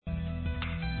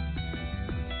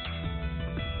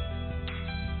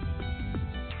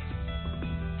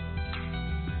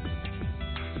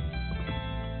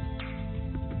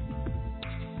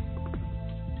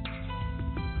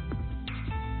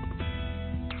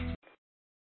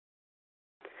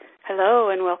Hello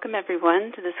and welcome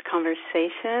everyone to this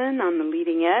conversation on the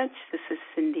Leading Edge. This is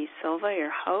Cindy Silva, your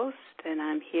host, and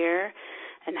I'm here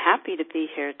and happy to be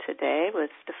here today with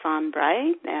Stefan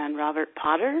Bright and Robert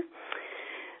Potter.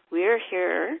 We're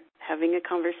here having a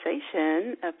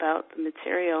conversation about the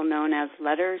material known as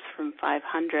Letters from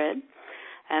 500.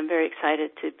 I'm very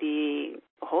excited to be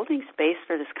holding space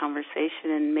for this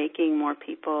conversation and making more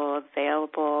people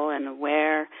available and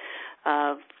aware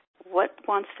of what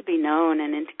wants to be known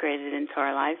and integrated into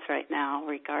our lives right now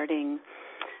regarding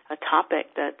a topic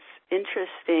that's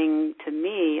interesting to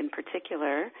me in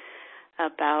particular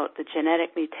about the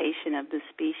genetic mutation of the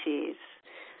species.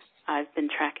 I've been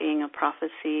tracking a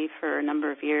prophecy for a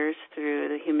number of years through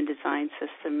the Human Design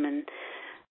System and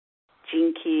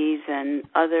Gene Keys and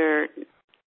other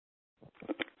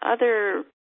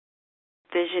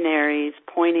visionaries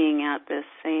pointing at this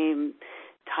same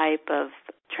type of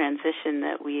transition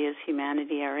that we as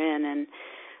humanity are in. And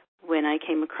when I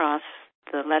came across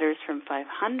the Letters from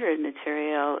 500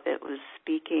 material, it was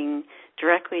speaking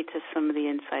directly to some of the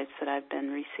insights that I've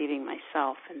been receiving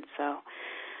myself. And so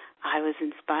I was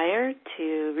inspired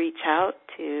to reach out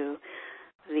to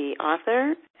the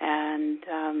author, and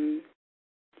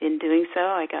in doing so,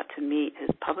 I got to meet his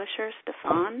publisher,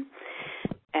 Stefan,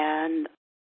 and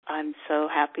I'm so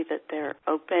happy that they're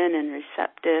open and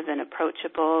receptive and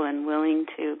approachable and willing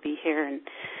to be here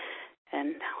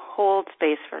and hold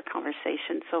space for a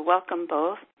conversation. So welcome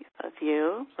both of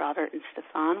you, Robert and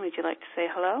Stefan. Would you like to say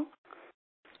hello?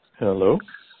 Hello.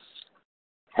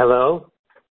 Hello.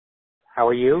 How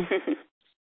are you?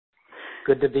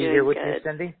 Good to be here with you,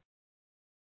 Cindy.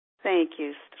 Thank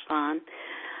you, Stefan.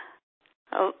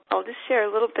 I'll just share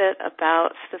a little bit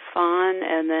about Stefan,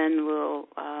 and then we'll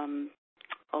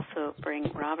also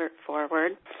bring Robert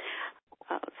forward.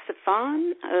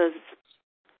 Stefan has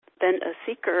been a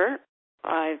seeker.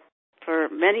 For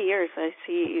many years, I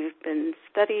see you've been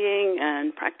studying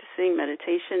and practicing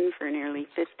meditation for nearly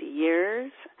 50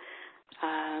 years.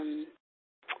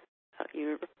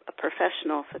 You're a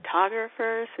professional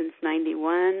photographer since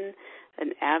 '91,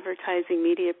 an advertising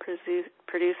media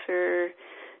producer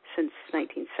since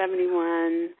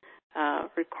 1971,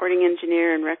 recording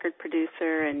engineer and record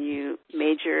producer, and you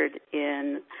majored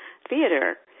in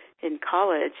theater in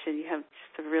college, and you have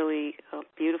just a really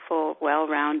beautiful,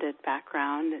 well-rounded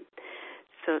background. And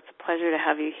so it's a pleasure to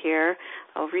have you here.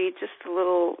 I'll read just a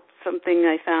little something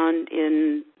I found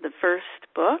in the first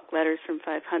book, Letters from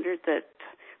 500, that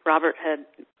Robert had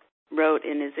wrote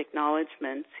in his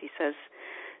acknowledgments. He says,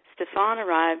 Stefan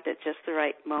arrived at just the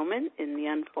right moment in the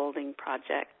unfolding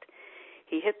project.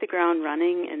 He hit the ground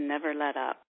running and never let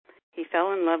up. He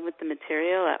fell in love with the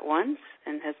material at once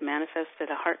and has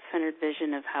manifested a heart-centered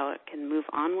vision of how it can move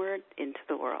onward into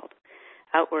the world,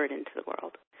 outward into the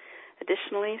world.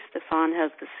 Additionally, Stefan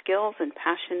has the skills and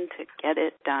passion to get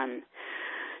it done.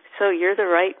 So you're the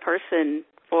right person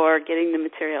for getting the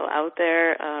material out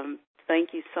there.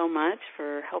 Thank you so much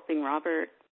for helping Robert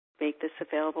make this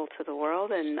available to the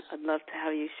world, and I'd love to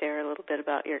have you share a little bit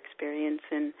about your experience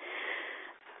and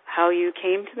how you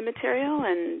came to the material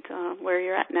and where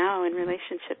you're at now in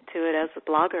relationship to it as a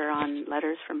blogger on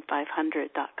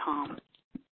lettersfrom500.com.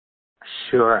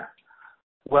 Sure.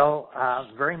 Well,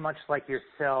 very much like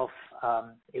yourself,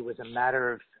 it was a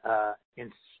matter of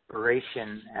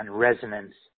inspiration and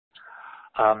resonance.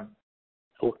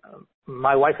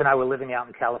 My wife and I were living out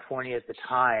in California at the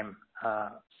time,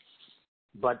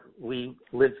 but we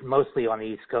lived mostly on the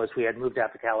East Coast. We had moved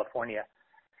out to California,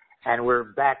 and we're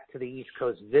back to the East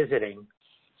Coast visiting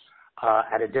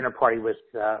at a dinner party with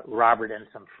Robert and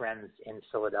some friends in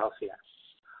Philadelphia.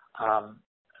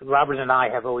 Robert and I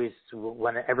have always,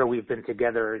 whenever we've been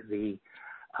together, the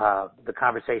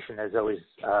conversation has always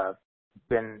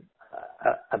been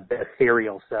a bit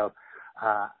ethereal. So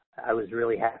I was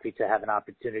really happy to have an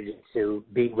opportunity to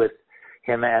be with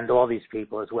him and all these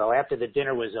people as well. After the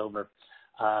dinner was over,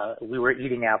 we were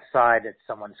eating outside at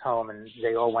someone's home, and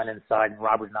they all went inside, and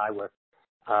Robert and I were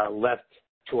left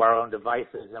to our own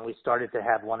devices, and we started to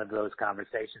have one of those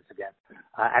conversations again.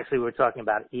 Actually, we were talking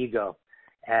about ego,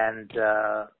 and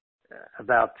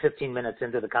about 15 minutes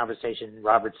into the conversation,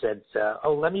 Robert said,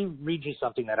 let me read you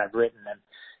something that I've written, and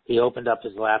he opened up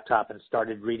his laptop and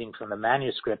started reading from the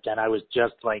manuscript, and I was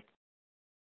just like,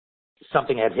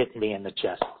 something had hit me in the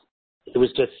chest. It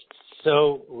was just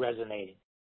so resonating.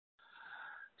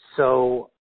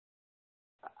 So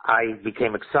I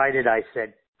became excited. I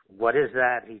said, what is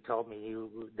that? He told me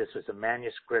this was a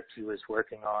manuscript he was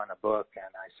working on, a book,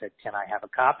 and I said, can I have a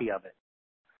copy of it?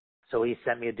 So he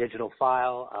sent me a digital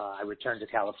file. I returned to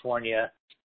California.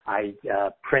 I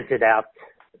printed out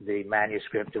the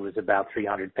manuscript. It was about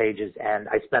 300 pages, and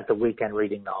I spent the weekend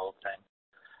reading the whole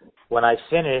thing. When I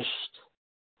finished,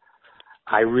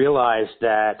 I realized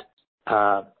that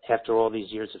after all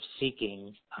these years of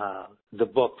seeking, the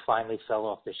book finally fell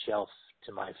off the shelf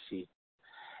to my feet.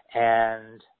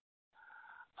 And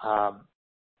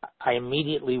I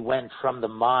immediately went from the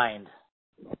mind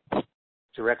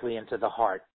directly into the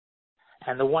heart.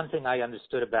 And the one thing I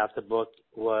understood about the book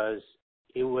was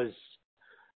it was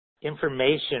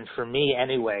information for me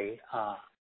anyway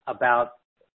about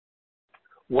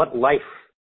what life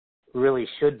really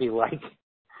should be like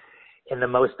in the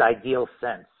most ideal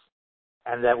sense,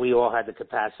 and that we all had the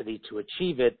capacity to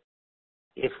achieve it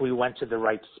if we went to the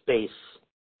right space.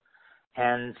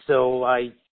 And so I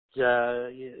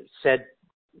said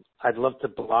I'd love to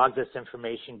blog this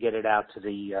information, get it out to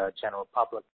the general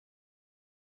public.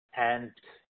 And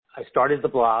I started the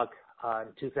blog in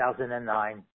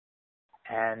 2009,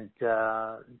 and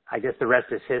I guess the rest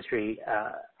is history.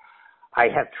 I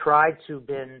have tried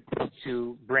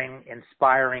to bring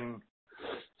inspiring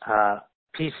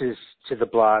pieces to the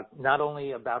blog, not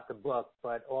only about the book,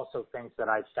 but also things that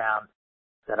I found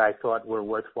that I thought were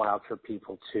worthwhile for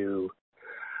people to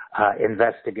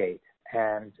investigate.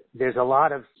 And there's a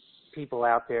lot of people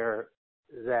out there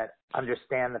that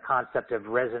understand the concept of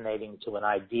resonating to an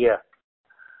idea.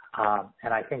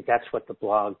 And I think that's what the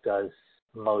blog does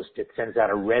most. It sends out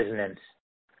a resonance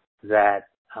that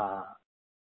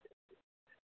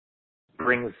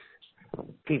brings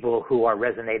people who are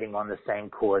resonating on the same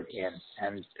chord in.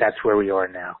 And that's where we are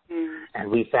now. And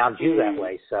we found you that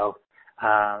way. So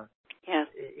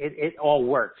it all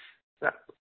works.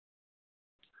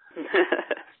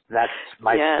 That's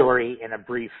my story in a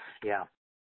brief,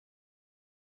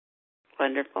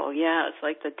 Wonderful. Yeah, it's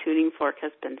like the tuning fork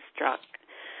has been struck,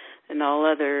 and all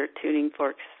other tuning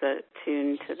forks that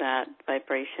tune to that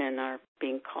vibration are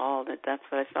being called. And that's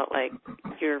what I felt like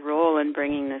your role in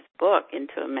bringing this book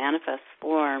into a manifest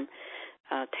form,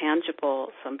 tangible,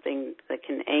 something that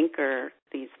can anchor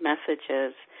these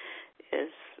messages,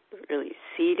 is really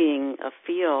seeding a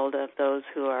field of those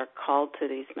who are called to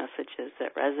these messages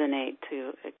that resonate,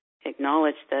 to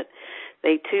acknowledge that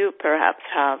they too perhaps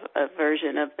have a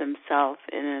version of themselves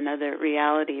in another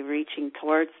reality reaching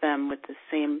towards them with the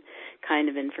same kind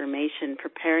of information,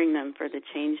 preparing them for the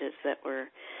changes that we're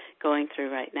going through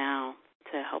right now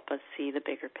to help us see the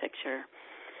bigger picture.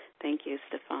 Thank you,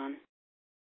 Stefan.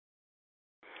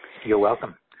 You're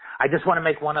welcome. I just want to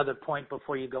make one other point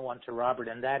before you go on to Robert,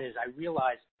 and that is I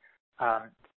realized that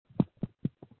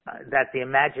the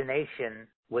imagination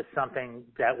was something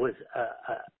that was a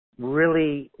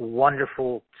really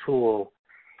wonderful tool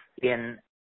in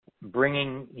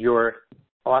bringing your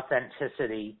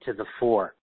authenticity to the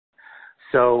fore.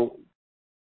 So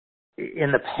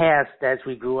in the past, as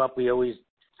we grew up, we always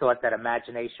thought that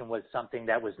imagination was something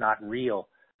that was not real,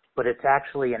 but it's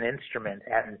actually an instrument.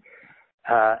 And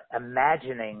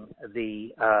imagining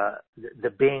the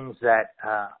beings that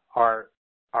are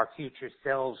our future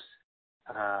selves,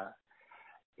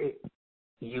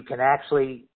 you can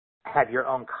actually have your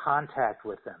own contact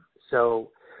with them. So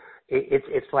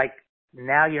it's like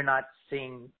now you're not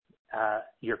seeing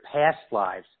your past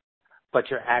lives, but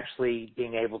you're actually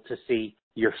being able to see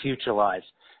your future lives.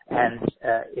 And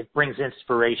it brings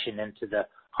inspiration into the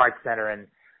heart center and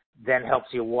then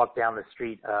helps you walk down the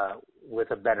street with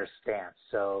a better stance.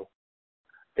 So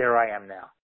there I am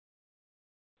now.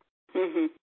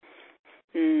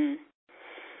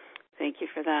 Thank you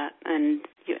for that. And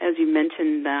as you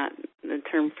mentioned that, the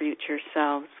term future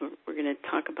selves, we're going to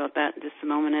talk about that in just a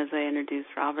moment as I introduce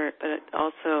Robert, but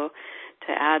also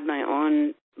to add my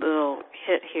own little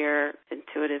hit here,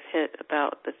 intuitive hit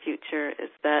about the future,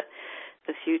 is that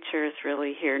the future is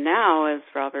really here now, as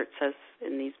Robert says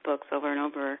in these books over and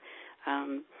over,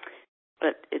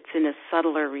 but it's in a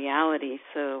subtler reality.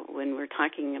 So when we're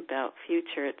talking about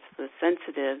future, it's the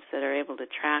sensitives that are able to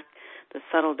track the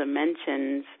subtle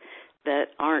dimensions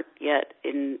that aren't yet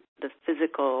in the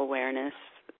physical awareness,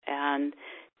 and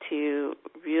to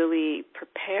really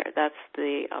prepare. That's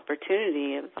the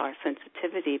opportunity of our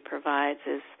sensitivity provides,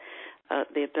 is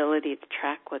the ability to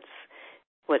track what's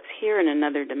here in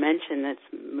another dimension that's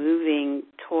moving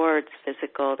towards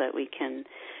physical, that we can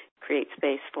create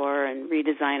space for and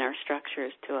redesign our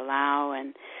structures to allow.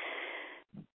 And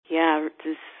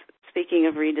just speaking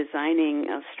of redesigning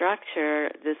a structure,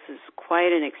 this is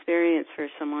quite an experience for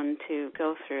someone to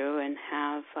go through and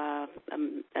have a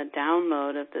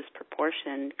download of this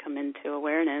proportion come into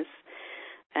awareness.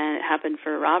 And it happened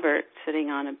for Robert sitting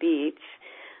on a beach.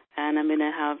 And I'm going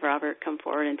to have Robert come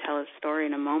forward and tell his story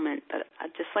in a moment. But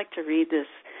I'd just like to read this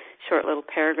short little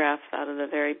paragraphs out of the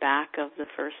very back of the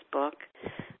first book,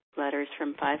 Letters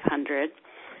from 500.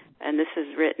 And this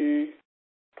is written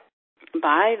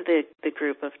by the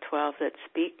group of 12 that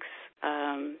speaks,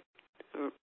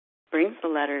 brings the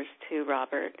letters to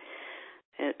Robert.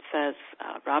 It says,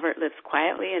 Robert lives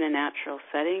quietly in a natural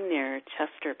setting near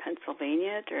Chester,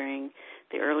 Pennsylvania during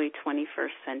the early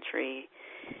 21st century.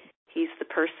 He's the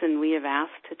person we have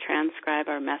asked to transcribe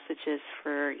our messages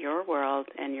for your world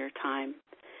and your time.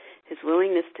 His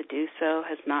willingness to do so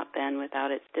has not been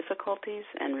without its difficulties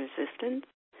and resistance,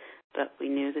 but we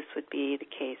knew this would be the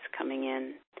case coming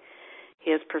in.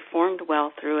 He has performed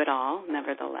well through it all,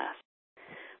 nevertheless.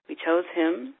 We chose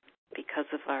him because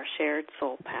of our shared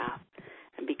soul path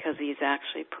and because he's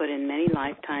actually put in many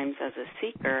lifetimes as a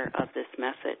seeker of this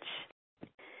message.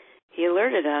 He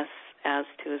alerted us as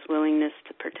to his willingness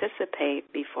to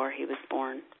participate before he was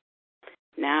born.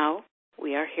 Now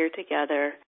we are here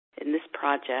together in this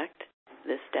project,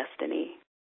 this destiny.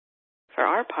 For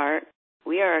our part,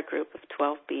 we are a group of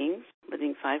 12 beings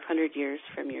living 500 years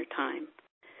from your time,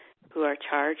 who are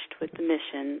charged with the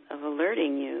mission of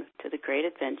alerting you to the great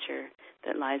adventure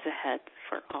that lies ahead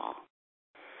for all.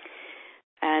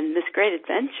 And this great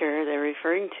adventure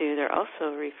they're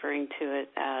also referring to it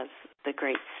as the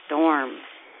great storm.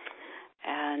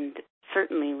 And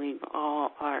certainly we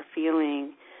all are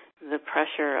feeling the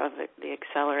pressure of the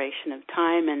acceleration of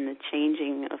time and the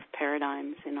changing of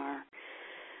paradigms in our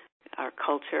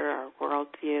culture, our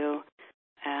worldview.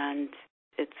 And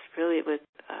it's really with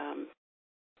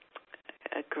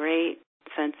a great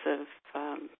sense of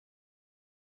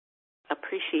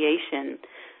appreciation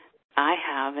I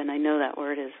have, and I know that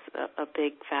word is a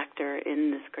big factor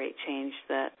in this great change,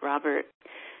 that Robert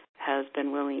has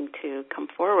been willing to come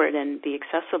forward and be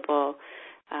accessible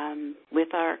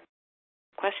with our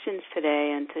questions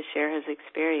today and to share his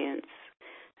experience.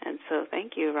 And so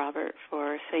thank you, Robert,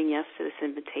 for saying yes to this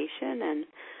invitation, and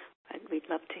we'd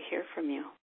love to hear from you.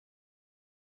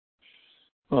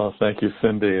 Well, thank you,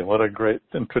 Cindy. What a great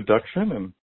introduction,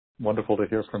 and wonderful to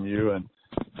hear from you and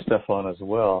Stefan as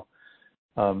well.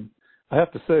 I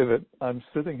have to say that I'm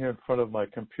sitting here in front of my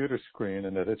computer screen,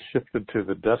 and that it's shifted to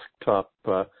the desktop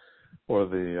or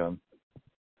the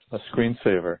a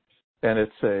screensaver, and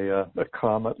it's a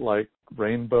comet-like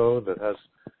rainbow that has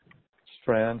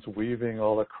strands weaving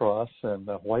all across, and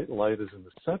the white light is in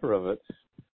the center of it.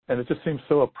 And it just seems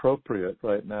so appropriate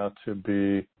right now to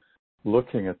be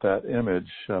looking at that image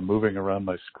moving around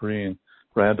my screen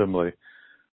randomly.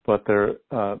 But there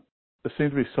seem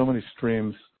to be so many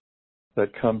streams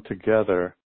that come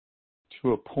together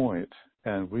to a point,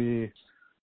 and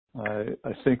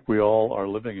I think we all are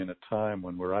living in a time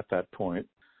when we're at that point.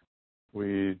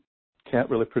 We can't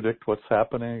really predict what's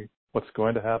happening, what's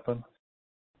going to happen.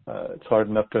 It's hard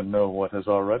enough to know what has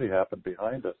already happened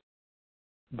behind us.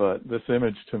 But this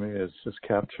image to me is just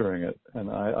capturing it, and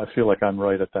I feel like I'm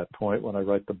right at that point when I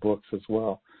write the books as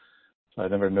well. I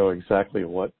never know exactly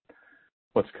what's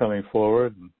coming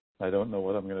forward, and I don't know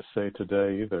what I'm going to say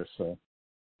today either, so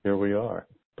here we are.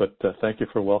 But thank you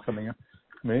for welcoming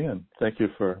me, and thank you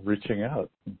for reaching out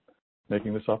and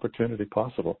making this opportunity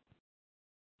possible.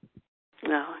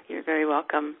 No, you're very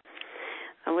welcome.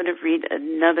 I want to read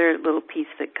another little piece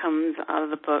that comes out of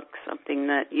the book, something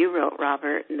that you wrote,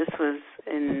 Robert, and this was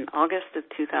in August of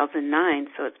 2009,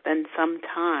 so it's been some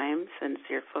time since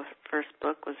your first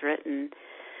book was written.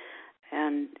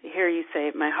 And here you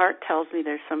say, my heart tells me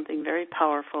there's something very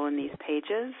powerful in these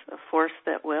pages, a force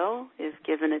that will, if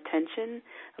given attention,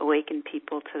 awaken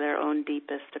people to their own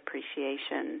deepest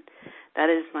appreciation. That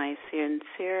is my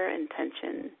sincere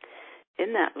intention.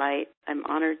 In that light, I'm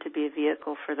honored to be a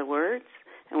vehicle for the words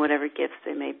and whatever gifts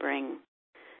they may bring.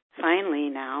 Finally,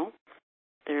 now,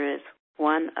 there is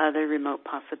one other remote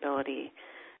possibility.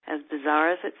 As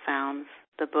bizarre as it sounds,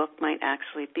 the book might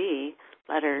actually be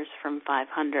Letters from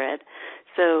 500.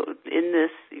 So in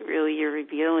this, really, you're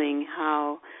revealing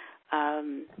how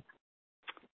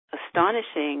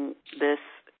astonishing this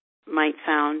might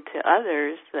sound to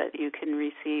others, that you can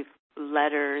receive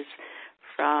letters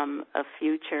from a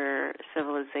future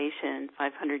civilization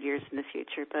 500 years in the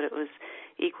future, but it was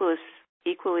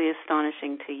equally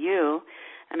astonishing to you.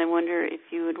 And I wonder if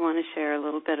you would want to share a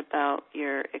little bit about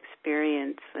your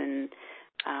experience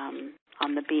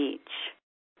on the beach.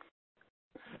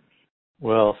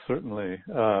 Well, certainly.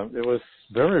 It was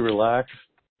a very relaxed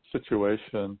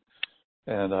situation,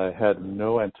 and I had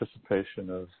no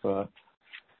anticipation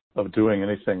of doing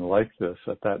anything like this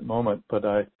at that moment. But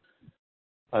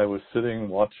I was sitting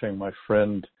watching my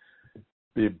friend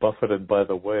be buffeted by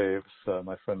the waves,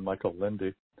 my friend Michael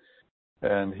Lindy,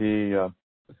 and he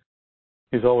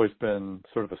he's always been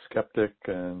sort of a skeptic,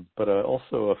 but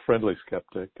also a friendly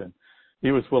skeptic, and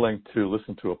he was willing to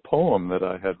listen to a poem that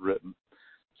I had written.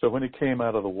 So when he came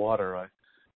out of the water,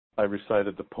 I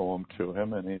recited the poem to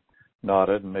him, and he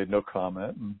nodded and made no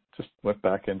comment, and just went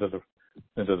back into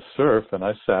the surf, and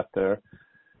I sat there,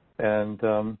 and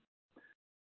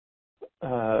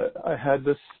I had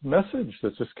this message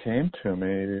that just came to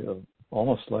me,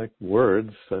 almost like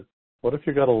words, that what if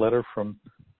you got a letter from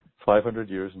 500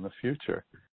 years in the future?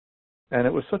 And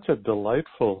it was such a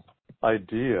delightful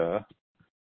idea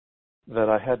that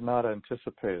I had not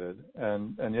anticipated,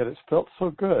 and yet it felt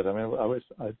so good. I mean,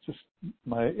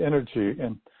 my energy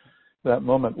in that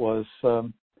moment was,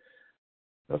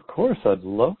 of course, I'd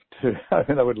love to. I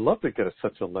mean, I would love to get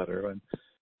such a letter,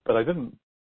 but I didn't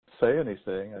say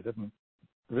anything. I didn't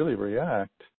really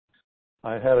react.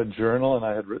 I had a journal, and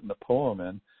I had written a poem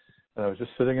in, and I was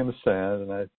just sitting in the sand,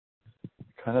 and I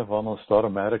kind of almost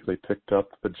automatically picked up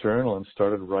the journal and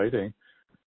started writing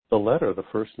the letter, the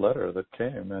first letter that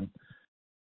came, and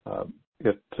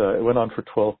it went on for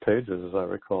 12 pages, as I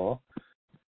recall,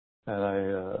 and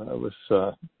I was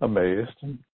amazed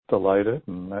and delighted,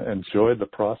 and I enjoyed the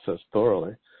process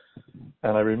thoroughly.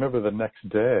 And I remember the next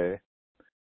day,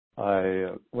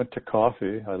 I went to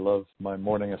coffee. I love my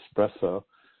morning espresso,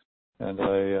 and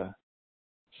I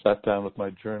sat down with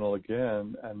my journal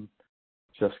again and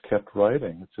just kept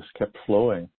writing. It just kept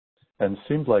flowing, and it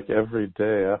seemed like every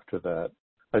day after that,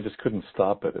 I just couldn't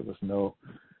stop it.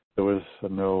 There was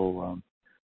no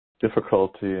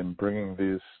difficulty in bringing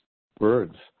these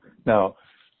words. Now,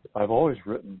 I've always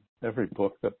written every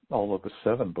book, all of the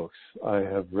 7 books I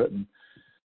have written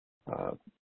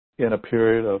in a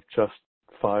period of just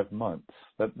 5 months.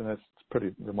 That's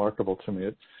pretty remarkable to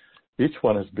me. Each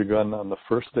one has begun on the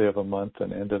first day of a month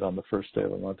and ended on the first day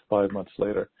of a month, 5 months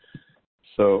later.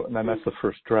 So, and then that's the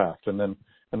first draft, and then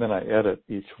I edit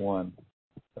each one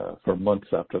for months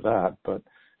after that. But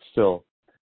still,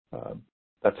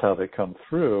 that's how they come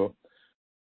through.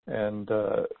 And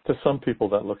to some people,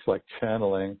 that looks like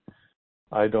channeling.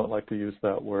 I don't like to use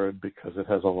that word because it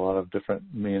has a lot of different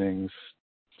meanings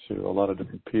to a lot of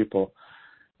different people.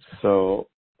 So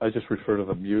I just refer to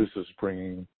the muses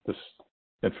bringing this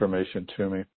information to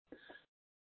me.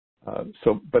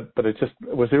 But it just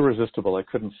was irresistible. I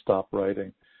couldn't stop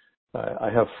writing. I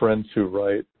have friends who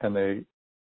write, and they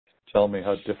tell me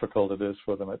how difficult it is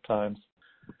for them at times.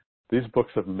 These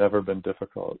books have never been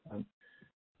difficult. And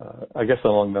I guess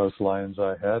along those lines,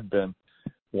 I had been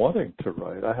wanting to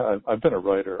write. I've been a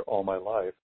writer all my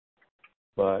life,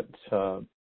 but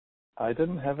I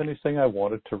didn't have anything I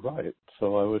wanted to write.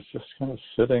 So I was just kind of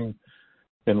sitting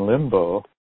in limbo,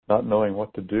 not knowing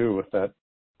what to do with that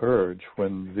urge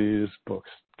when these books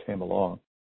came along.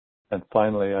 And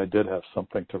finally, I did have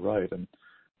something to write, and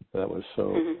that was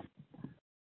so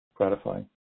gratifying.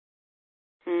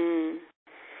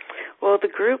 Well, the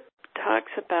group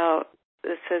talks about,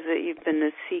 it says that you've been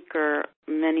a seeker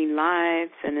many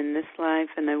lives and in this life,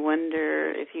 and I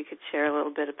wonder if you could share a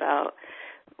little bit about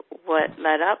what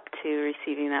led up to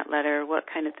receiving that letter. What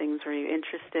kind of things were you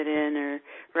interested in, or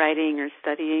writing, or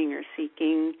studying, or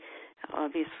seeking?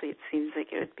 Obviously, it seems like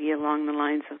it would be along the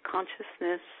lines of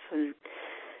consciousness.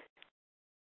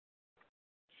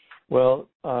 Well,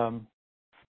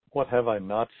 what have I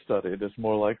not studied is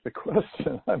more like the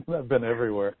question. I've been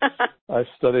everywhere. I've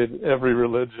studied every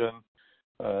religion,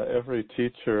 every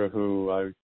teacher who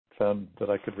I found that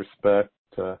I could respect.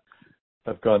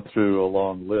 I've gone through a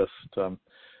long list.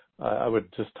 I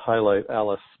would just highlight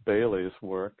Alice Bailey's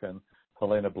work and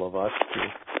Helena Blavatsky.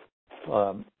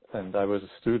 And I was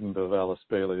a student of Alice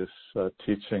Bailey's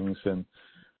teachings in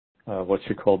what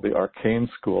she called the Arcane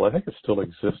School. I think it still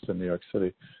exists in New York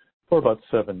City, for about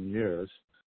 7 years.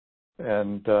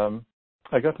 And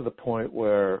I got to the point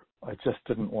where I just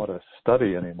didn't want to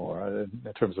study anymore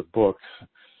in terms of books.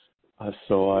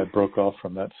 So I broke off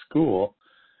from that school,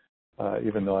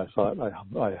 even though I thought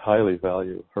I highly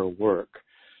value her work.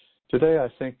 Today, I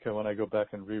think when I go back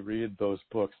and reread those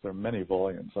books, there are many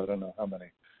volumes. I don't know how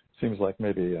many. Seems like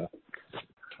maybe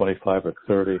 25 or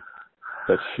 30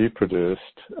 that she produced.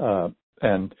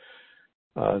 And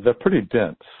they're pretty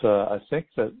dense. I think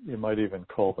that you might even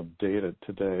call them dated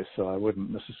today, so I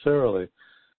wouldn't necessarily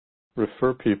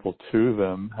refer people to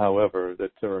them. However,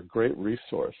 that they're a great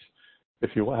resource.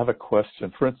 If you have a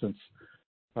question, for instance,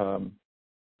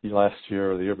 last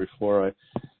year or the year before, I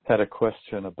had a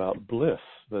question about bliss,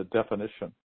 the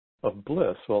definition of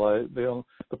bliss. Well,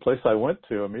 the place I went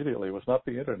to immediately was not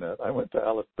the internet. I went to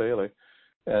Alice Bailey,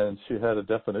 and she had a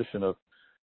definition of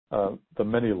the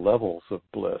many levels of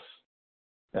bliss.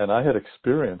 And I had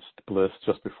experienced bliss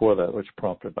just before that, which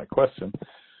prompted my question.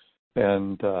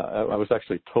 And I was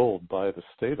actually told by the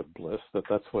state of bliss that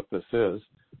that's what this is.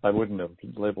 I wouldn't have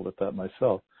labeled it that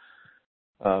myself.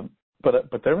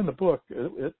 But there in the book,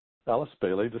 Alice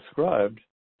Bailey described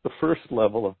the first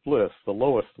level of bliss, the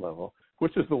lowest level,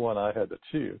 which is the one I had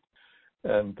achieved.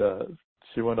 And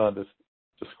she went on to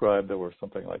describe there were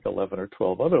something like 11 or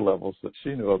 12 other levels that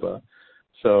she knew about.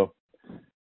 So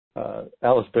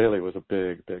Alice Bailey was a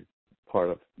big, big part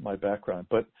of my background.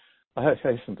 But I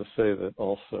hasten to say that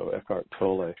also Eckhart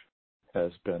Tolle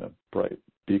has been a bright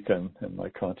beacon in my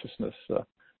consciousness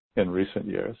in recent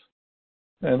years.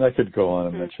 And I could go on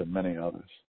and mention many others.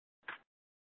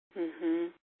 Mm-hmm.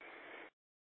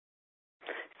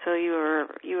 So you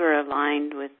were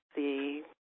aligned with the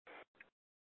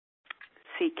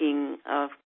seeking of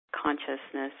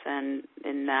consciousness, and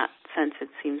in that sense it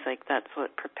seems like that's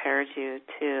what prepared you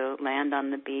to land on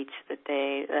the beach the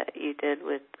day that you did,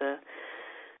 with the,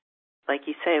 like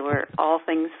you say, where all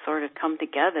things sort of come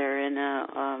together in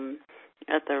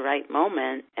at the right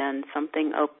moment, and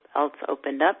something else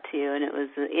opened up to you, and it was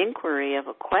the inquiry of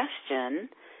a question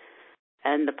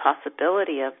and the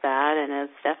possibility of that. And as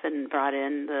Stephan brought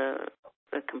in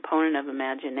the component of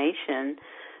imagination,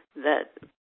 that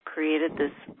created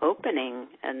this opening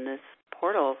and this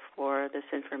portal for this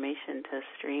information to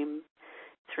stream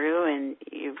through, and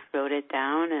you wrote it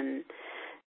down and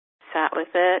sat with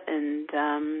it,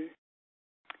 and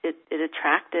it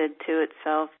attracted to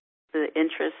itself the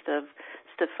interest of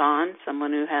Stephan,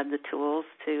 someone who had the tools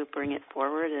to bring it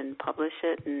forward and publish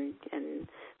it and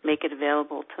make it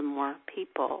available to more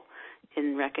people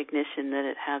in recognition that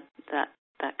it had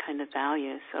that kind of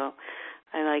value. So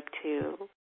I like to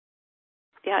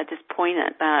just point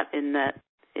at that, in that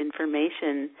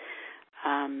information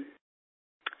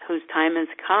whose time has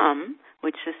come,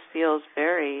 which just feels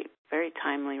very, very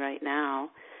timely right now,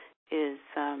 is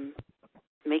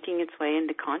making its way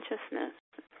into consciousness.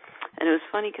 And it was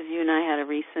funny because you and I had a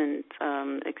recent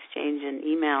exchange in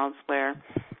emails where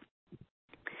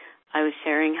I was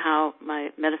sharing how my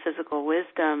Metaphysical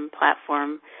Wisdom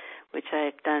platform, which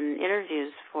I've done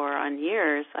interviews for on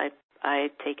years,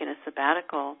 I'd taken a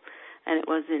sabbatical. And it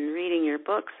was in reading your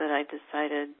books that I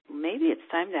decided maybe it's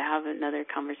time to have another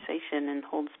conversation and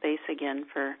hold space again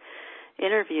for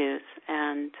interviews.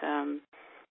 And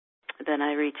then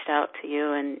I reached out to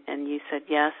you, and you said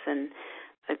yes. And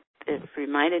it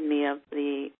reminded me of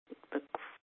the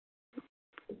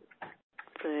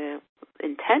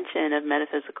intention of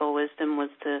Metaphysical Wisdom was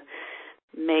to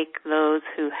make those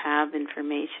who have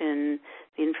information,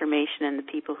 the information and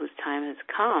the people whose time has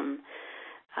come,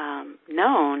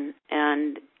 known.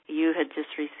 And you had just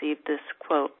received this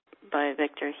quote by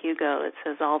Victor Hugo. It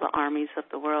says, "All the armies of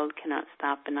the world cannot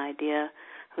stop an idea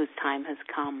whose time has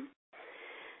come."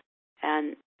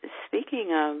 And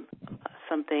speaking of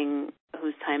something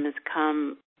whose time has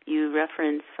come, you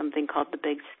reference something called the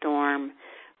Big Storm,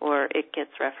 or it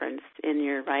gets referenced in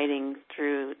your writing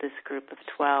through this group of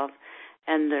 12.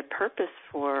 And the purpose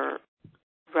for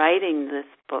writing this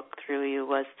book through you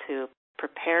was to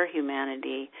prepare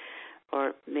humanity,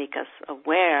 or make us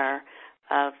aware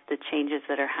of the changes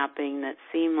that are happening that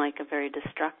seem like a very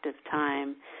destructive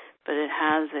time, but it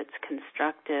has its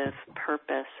constructive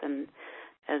purpose. And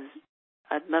as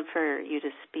I'd love for you to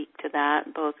speak to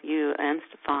that, both you and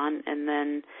Stephan, and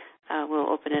then we'll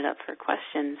open it up for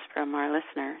questions from our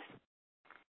listeners.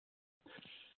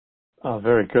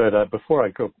 Very good. Before I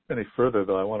go any further,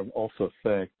 though, I want to also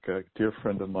thank a dear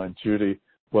friend of mine, Judy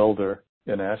Welder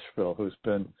in Asheville, who's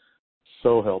been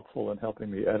so helpful in helping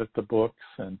me edit the books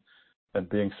and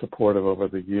being supportive over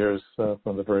the years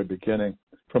from the very beginning,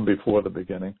 from before the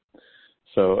beginning.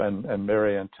 So, and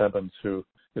Mary Ann Tebbins, who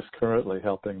is currently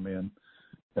helping me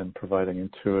and providing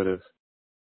intuitive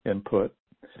input.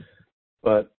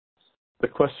 But the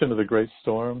question of the Great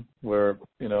Storm, where,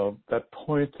 that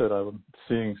point that I'm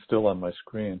seeing still on my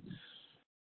screen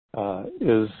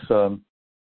is,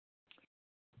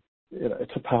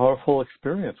 it's a powerful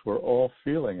experience. We're all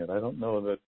feeling it. I don't know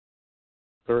that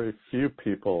very few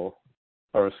people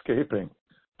are escaping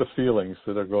the feelings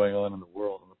that are going on in the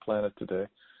world and the planet today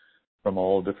from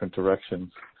all different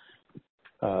directions.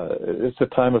 It's a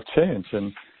time of change,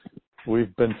 and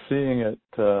we've been seeing it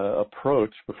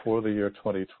approach before the year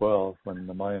 2012 when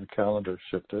the Mayan calendar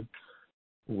shifted.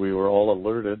 We were all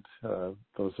alerted,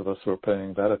 those of us who are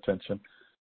paying that attention,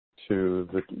 to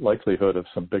the likelihood of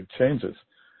some big changes.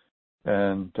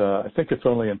 And I think it's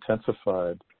only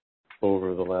intensified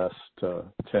over the last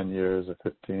 10 years or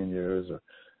 15 years, or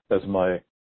as my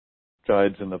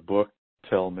guides in the book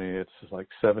tell me, it's like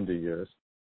 70 years.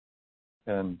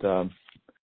 And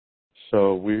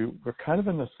so we're kind of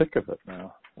in the thick of it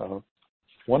now.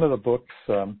 One of the books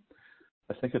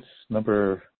I think it's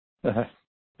number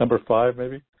 5,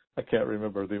 maybe. I can't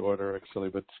remember the order actually,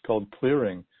 but it's called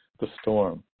Clearing the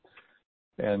Storm.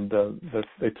 And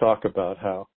they talk about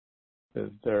how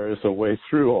there is a way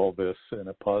through all this in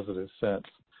a positive sense.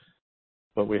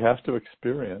 But we have to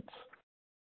experience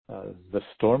the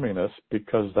storminess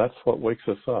because that's what wakes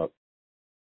us up.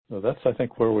 So that's, I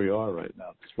think, where we are right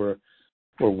now. We're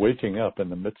waking up in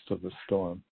the midst of the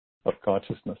storm of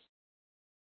consciousness.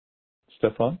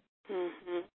 Stefan?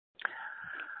 Mm-hmm.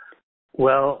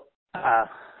 Well,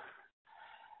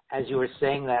 as you were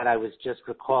saying that, I was just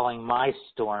recalling my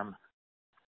storm,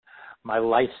 my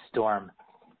life storm,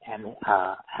 and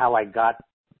how I got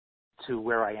to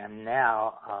where I am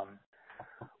now,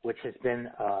 which has been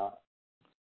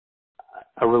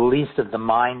a release of the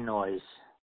mind noise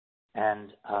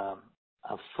and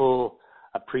a full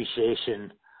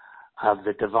appreciation of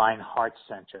the Divine Heart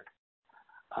Center.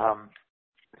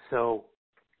 So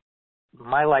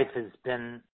my life has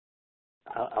been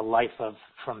a life of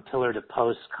from pillar to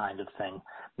post kind of thing.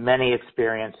 Many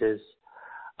experiences,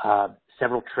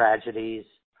 several tragedies,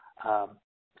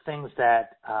 things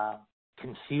that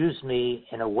confused me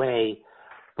in a way,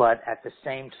 but at the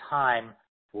same time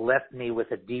left me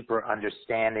with a deeper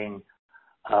understanding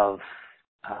of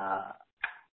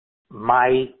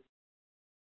my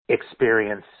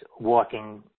experience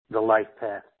walking the life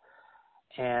path.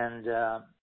 And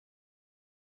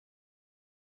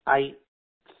I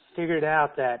figured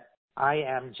out that I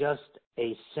am just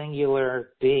a singular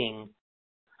being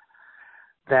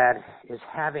that is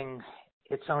having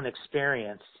its own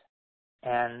experience.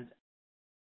 And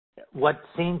what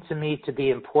seemed to me to be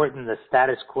important, the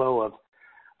status quo of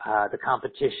the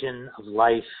competition of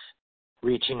life,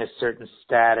 reaching a certain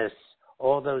status,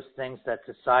 all those things that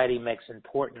society makes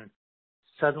important,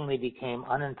 suddenly became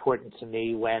unimportant to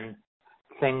me when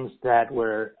things that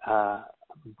were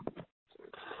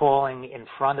falling in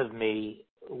front of me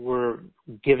were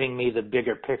giving me the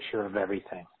bigger picture of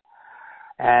everything.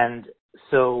 And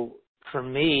so for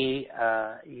me,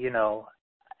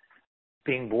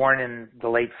 being born in the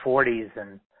late 40s,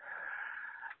 and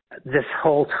this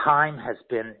whole time has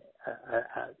been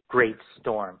a great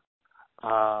storm.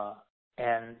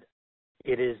 And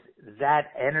it is that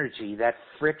energy, that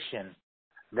friction,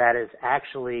 that has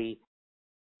actually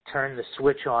turned the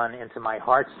switch on into my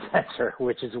heart center,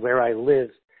 which is where I live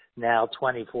now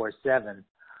 24/7,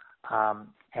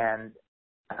 and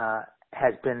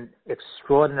has been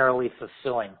extraordinarily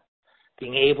fulfilling.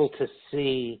 Being able to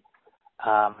see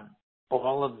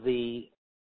all of the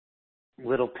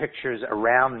little pictures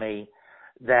around me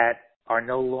that are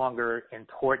no longer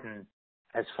important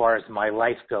as far as my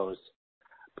life goes,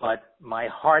 but my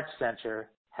heart center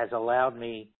has allowed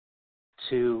me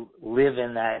to live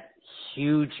in that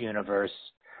huge universe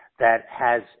that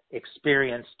has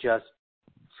experience just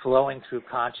flowing through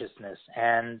consciousness,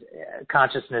 and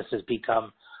consciousness has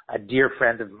become a dear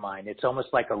friend of mine. It's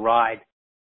almost like a ride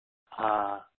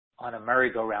on a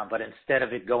merry-go-round, but instead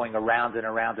of it going around and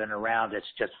around and around,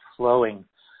 it's just flowing.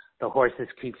 The horses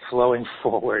keep flowing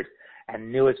forward,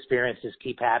 and new experiences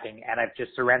keep happening, and I've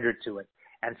just surrendered to it.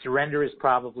 And surrender is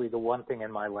probably the one thing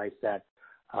in my life that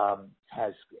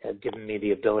has given me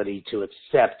the ability to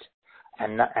accept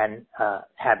and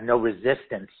have no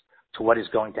resistance to what is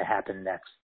going to happen next.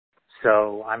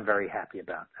 So I'm very happy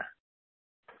about that.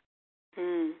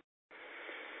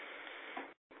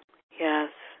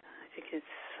 Yes, I think it's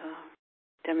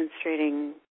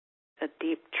demonstrating a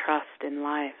deep trust in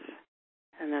life.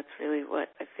 And that's really what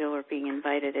I feel we're being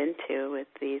invited into with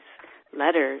these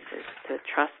letters, is to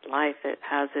trust life. It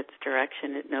has its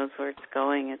direction. It knows where it's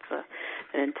going. It's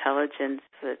an intelligence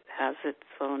that has its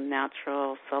own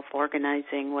natural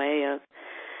self-organizing way of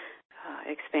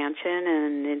expansion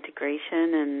and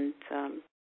integration. And,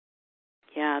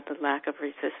 the lack of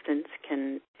resistance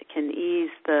can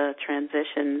ease the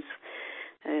transitions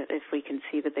if we can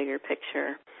see the bigger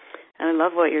picture. And I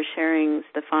love what you're sharing,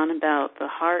 Stefan, about the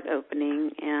heart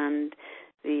opening and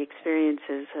the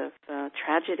experiences of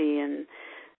tragedy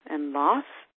and loss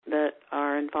that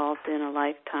are involved in a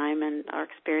lifetime, and our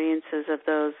experiences of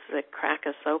those that crack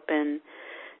us open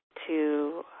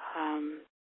to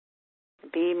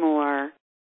be more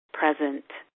present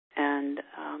and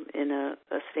in a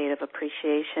state of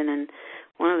appreciation. And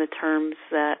one of the terms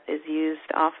that is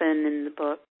used often in the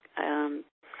book,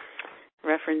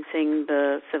 referencing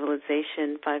the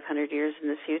civilization 500 years in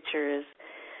the future, is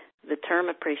the term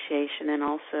appreciation, and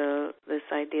also this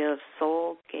idea of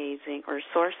soul gazing or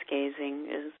source gazing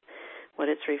is what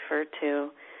it's referred to.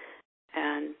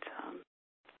 And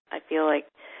I feel like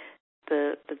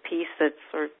the piece that's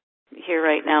sort of here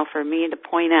right now for me to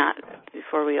point out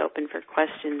before we open for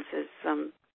questions is,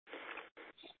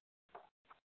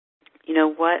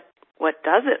 what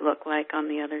does it look like on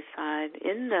the other side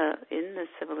in the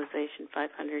civilization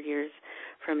 500 years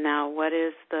from now? What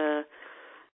is the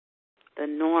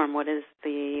norm? What is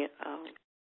the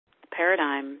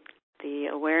paradigm, the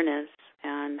awareness,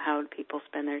 and how do people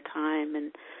spend their time,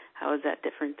 and how is that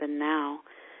different than now?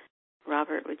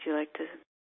 Robert, would you like to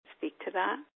speak to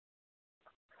that?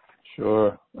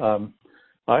 Sure.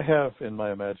 I have, in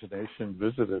my imagination,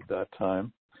 visited that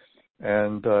time,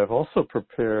 and I've also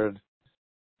prepared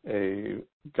a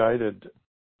guided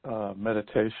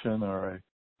meditation or a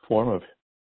form of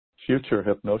future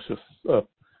hypnosis,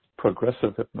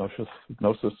 progressive hypnosis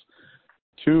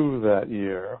to that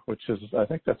year, which is, I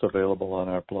think that's available on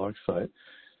our blog site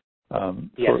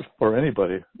yes. for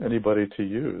anybody to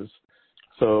use.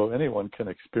 So anyone can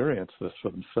experience this for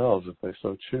themselves if they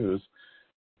so choose.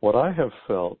 What I have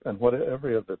felt, and what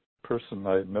every other person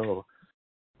I know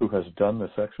who has done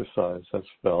this exercise has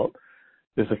felt,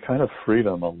 is a kind of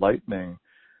freedom, a lightening,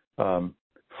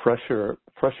 fresher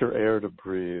air to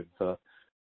breathe,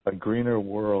 a greener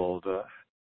world,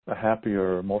 a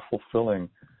happier, more fulfilling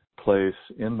place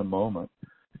in the moment.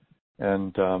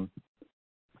 And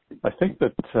I think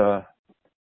that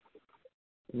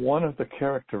one of the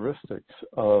characteristics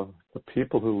of the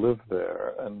people who live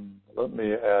there, and let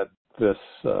me add this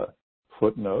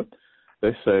footnote,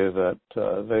 they say that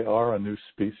they are a new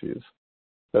species,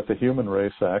 that the human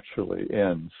race actually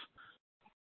ends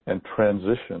and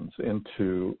transitions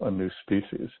into a new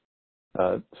species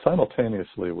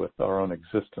simultaneously with our own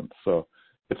existence. So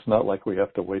it's not like we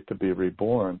have to wait to be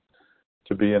reborn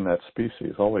to be in that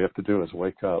species. All we have to do is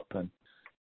wake up. And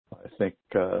I think,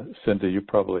 Cindy, you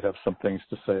probably have some things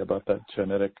to say about that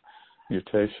genetic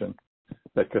mutation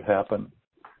that could happen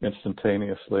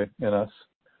instantaneously in us.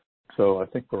 So I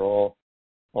think we're all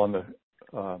on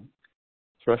the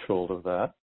threshold of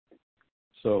that.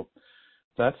 So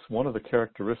that's one of the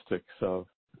characteristics of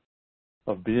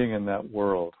being in that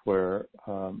world where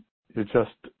you're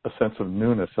just a sense of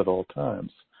newness at all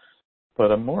times.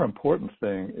 But a more important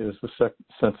thing is the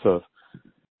sense of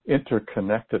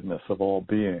interconnectedness of all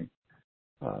being.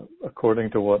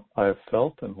 According to what I've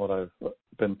felt and what I've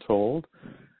been told,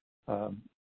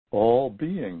 all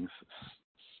beings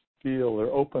feel they're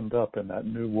opened up in that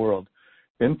new world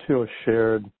into a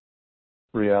shared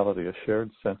reality, a shared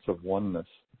sense of oneness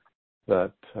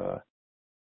that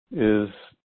is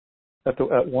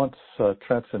at once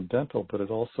transcendental, but it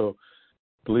also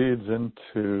bleeds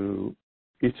into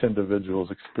each individual's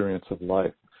experience of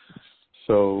life.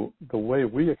 So the way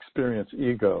we experience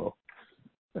ego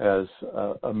as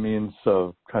a means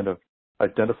of kind of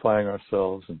identifying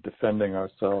ourselves and defending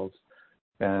ourselves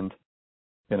and,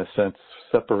 in a sense,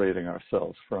 separating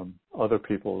ourselves from other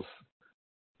people's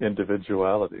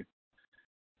individuality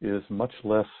is much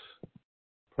less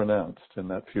pronounced in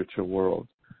that future world.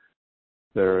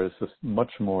 There is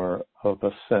much more of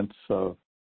a sense of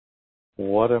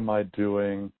what am I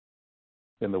doing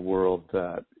in the world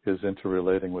that is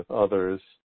interrelating with others?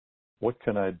 What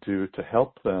can I do to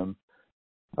help them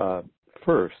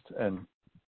first? And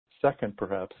second,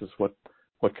 perhaps, is what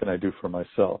can I do for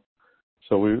myself?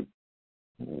 So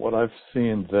what I've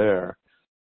seen there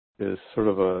is sort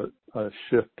of a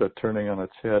shift, a turning on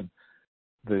its head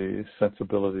the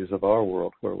sensibilities of our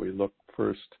world, where we look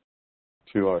first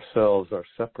to ourselves, our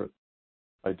separate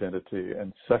identity,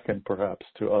 and second, perhaps,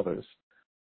 to others.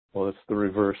 Well, it's the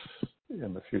reverse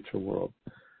in the future world.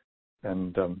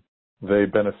 And they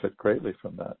benefit greatly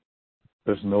from that.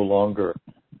 There's no longer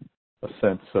a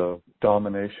sense of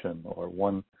domination or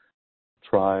one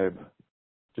tribe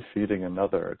defeating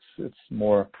another. It's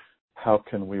more, how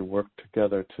can we work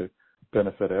together to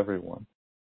benefit everyone?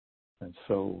 And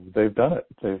so they've done it.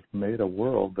 They've made a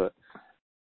world that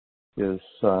is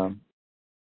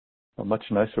a much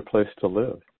nicer place to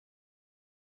live.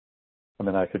 I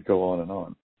mean, I could go on and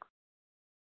on.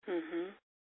 Mm-hmm.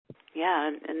 Yeah,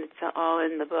 and it's all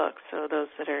in the book. So those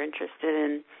that are interested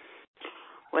in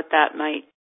what that might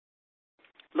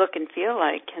look and feel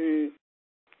like can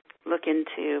look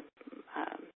into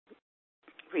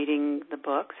reading the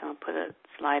books. I'll put a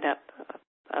slide up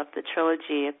of the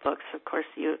trilogy of books. Of course,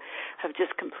 you have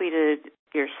just completed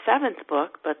your 7th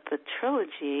book, but the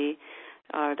trilogy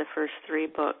are the first 3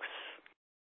 books.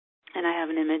 And I have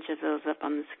an image of those up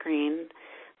on the screen,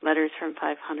 Letters from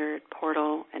 500,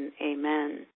 Portal, and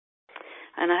Amen.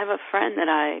 And I have a friend that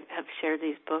I have shared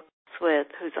these books with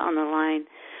who's on the line,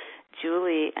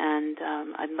 Julie, and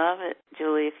I'd love it,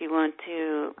 Julie, if you want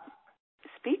to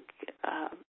speak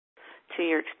to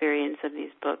your experience of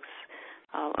these books.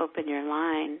 I'll open your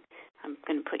line. I'm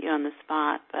going to put you on the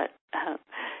spot, but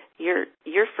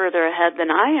you're further ahead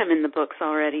than I am in the books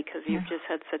already because you've just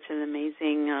had such an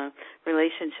amazing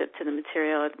relationship to the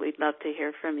material. We'd love to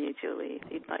hear from you, Julie,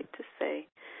 if you'd like to say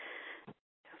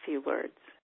a few words.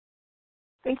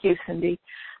 Thank you, Cindy.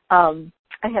 I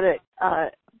had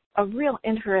a real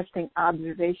interesting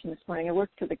observation this morning. I work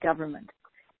for the government,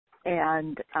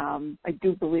 and I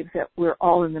do believe that we're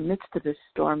all in the midst of this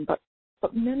storm, but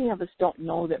many of us don't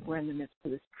know that we're in the midst of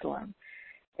this storm.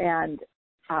 And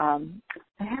I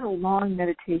had a long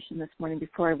meditation this morning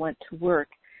before I went to work,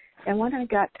 and when I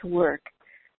got to work,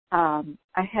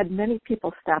 I had many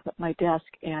people stop at my desk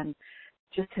and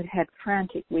just had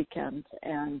frantic weekends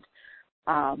and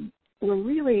were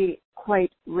really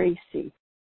quite racy.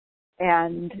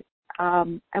 And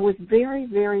I was very,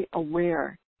 very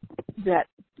aware that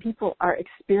people are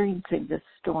experiencing this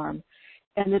storm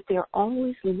and that they're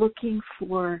always looking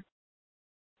for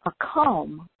a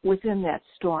calm within that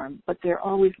storm, but they're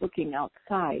always looking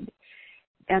outside.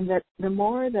 And that the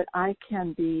more that I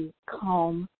can be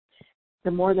calm,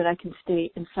 the more that I can stay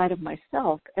inside of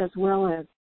myself, as well as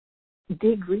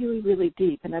dig really, really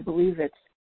deep. And I believe it's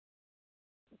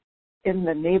in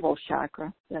the navel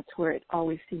chakra. That's where it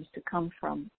always seems to come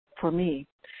from for me.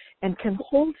 And can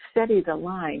hold steady the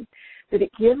line, that it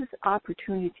gives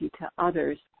opportunity to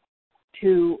others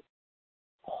to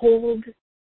hold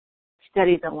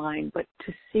steady the line, but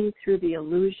to see through the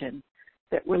illusion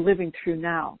that we're living through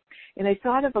now. And I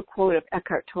thought of a quote of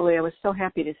Eckhart Tolle. I was so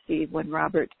happy to see when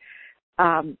Robert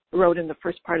wrote in the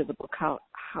first part of the book how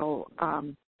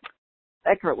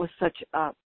Eckhart was such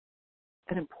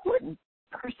an important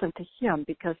person to him,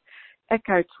 because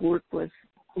Eckhart's work was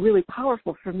really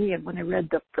powerful for me. And when I read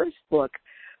the first book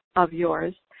of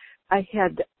yours, I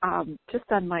had just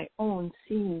on my own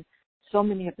seen so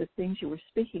many of the things you were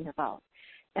speaking about.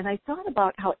 And I thought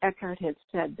about how Eckhart had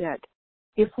said that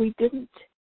if we didn't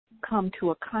come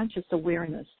to a conscious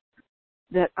awareness,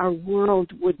 that our world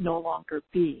would no longer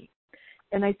be.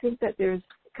 And I think that there's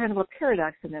kind of a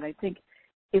paradox in that. I think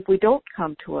if we don't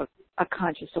come to a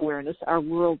conscious awareness, our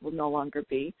world will no longer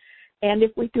be. And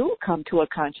if we do come to a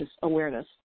conscious awareness,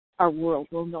 our world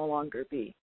will no longer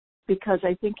be. Because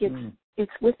I think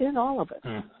it's within all of us.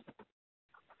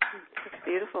 It's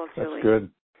beautiful, Julie. That's good.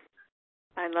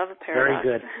 I love a paradox.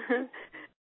 Very good.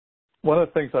 One of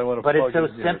the things I want to but plug it's so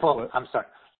in simple. Here, I'm sorry.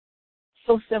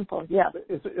 So simple, yeah.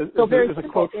 So very a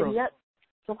simple, quote from, and yet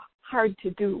so hard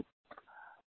to do.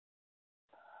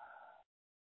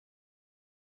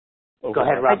 Oh, go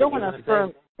ahead, Robert. I don't want to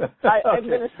affirm. I'm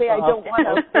going to say I don't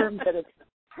want to affirm that it's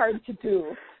hard to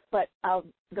do. But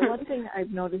the one thing I've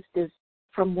noticed is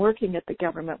from working at the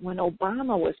government, when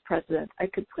Obama was president, I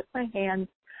could put my hands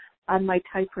on my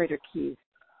typewriter keys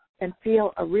and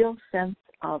feel a real sense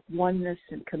of oneness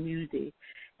and community.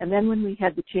 And then when we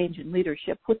had the change in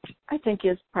leadership, which I think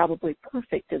is probably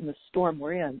perfect in the storm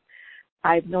we're in,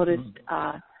 I've noticed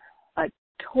a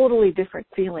totally different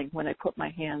feeling when I put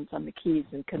my hands on the keys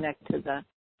and connect to the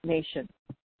nation.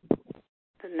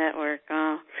 The network.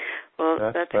 Oh,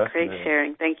 well, that's a great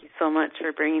sharing. Thank you so much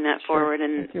for bringing that forward.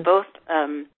 And both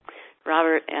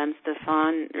Robert and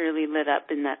Stefan really lit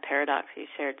up in that paradox you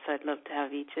shared, so I'd love to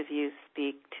have each of you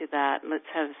speak to that. Let's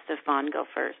have Stefan go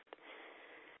first.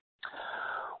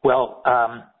 Well,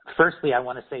 firstly, I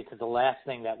want to say to the last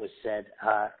thing that was said,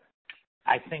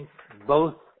 I think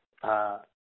both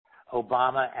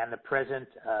Obama and the present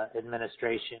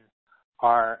administration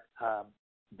are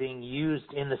being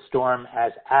used in the storm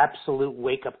as absolute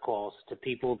wake-up calls to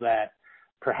people that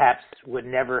perhaps would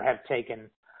never have taken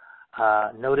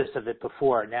notice of it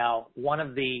before. Now, one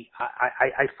of the,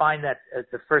 I find that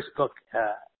the first book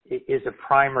is a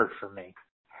primer for me.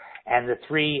 And the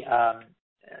three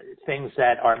things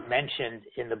that are mentioned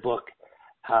in the book,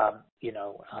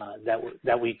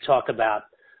 that we talk about,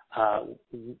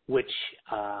 which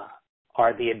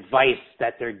are the advice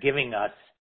that they're giving us.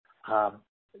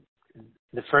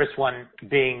 The first one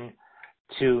being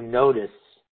to notice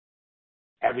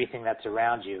everything that's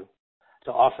around you,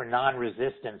 to offer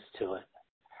non-resistance to it,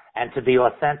 and to be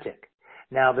authentic.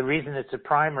 Now, the reason it's a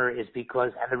primer is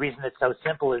because, and the reason it's so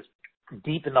simple is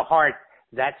deep in the heart,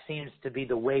 that seems to be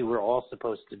the way we're all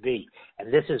supposed to be.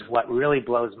 And this is what really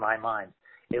blows my mind.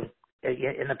 If,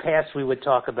 in the past, we would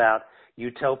talk about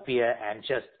utopia and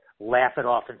just laugh it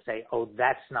off and say, oh,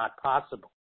 that's not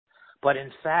possible. But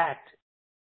in fact,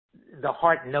 the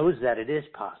heart knows that it is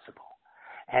possible.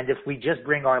 And if we just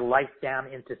bring our life down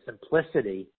into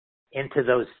simplicity, into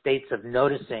those states of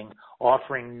noticing,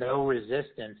 offering no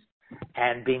resistance,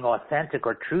 and being authentic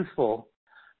or truthful,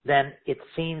 then it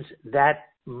seems that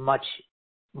much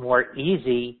more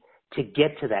easy to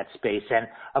get to that space. And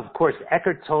of course,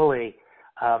 Eckhart Tolle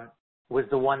was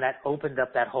the one that opened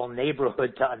up that whole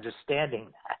neighborhood to understanding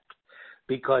that,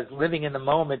 because living in the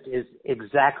moment is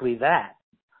exactly that.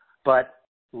 But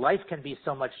life can be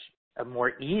so much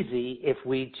more easy if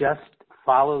we just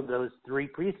follow those 3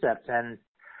 precepts. And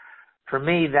for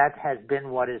me, that has been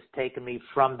what has taken me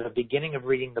from the beginning of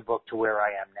reading the book to where I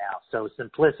am now. So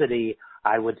simplicity,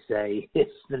 I would say, is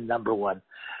the number one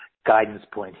guidance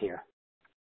point here.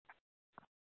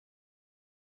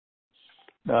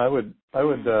 Now, I would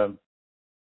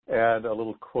add a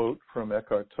little quote from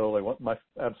Eckhart Tolle. One, my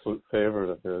absolute favorite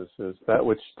of his is, "That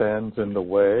which stands in the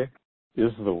way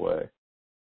is the way."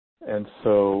 And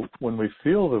so when we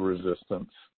feel the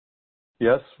resistance,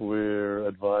 yes, we're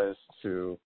advised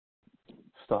to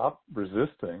stop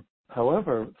resisting.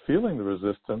 However, feeling the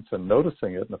resistance and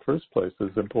noticing it in the first place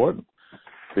is important,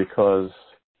 because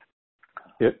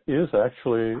it is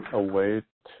actually a way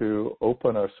to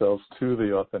open ourselves to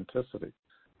the authenticity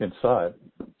inside.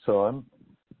 So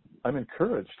I'm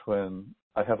encouraged when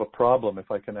I have a problem, if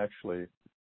I can actually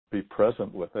be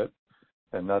present with it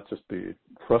and not just be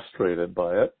frustrated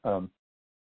by it.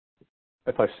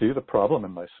 If I see the problem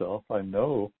in myself, I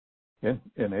know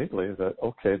innately that,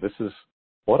 okay, this is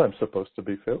what I'm supposed to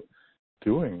be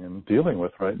doing and dealing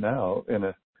with right now in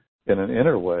an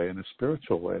inner way, in a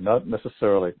spiritual way, not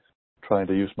necessarily trying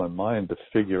to use my mind to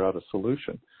figure out a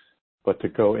solution, but to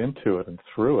go into it and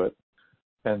through it.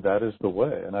 And that is the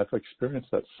way. And I've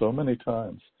experienced that so many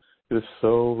times. It is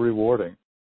so rewarding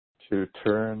to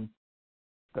turn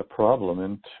a problem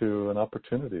into an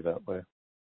opportunity that way.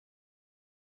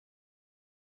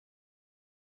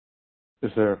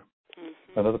 Is there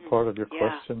another part of your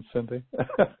question, Cindy?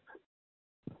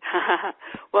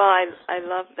 Well, I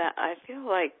love that. I feel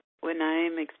like when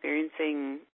I'm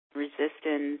experiencing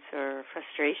resistance or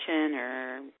frustration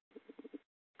or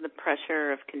the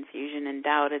pressure of confusion and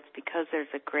doubt, it's because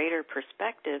there's a greater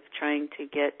perspective trying to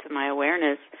get to my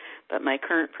awareness, but my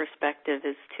current perspective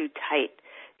is too tight.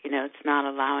 It's not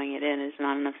allowing it in. There's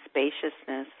not enough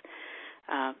spaciousness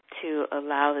to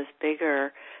allow this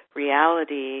bigger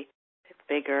reality.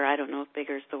 Bigger, I don't know if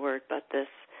bigger is the word, but this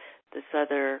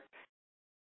other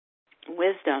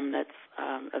wisdom that's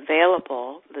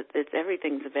available.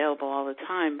 Everything's available all the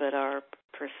time, but our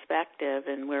perspective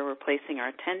and where we're placing our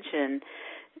attention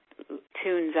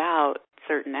tunes out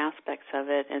certain aspects of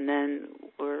it, and then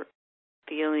we're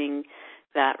feeling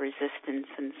that resistance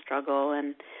and struggle.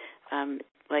 And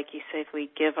like you say, if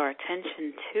we give our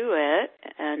attention to it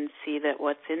and see that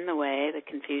what's in the way, the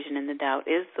confusion and the doubt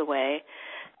is the way,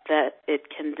 that it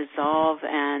can dissolve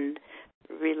and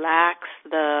relax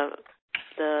the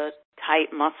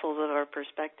tight muscles of our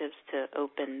perspectives to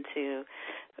open to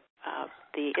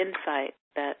the insight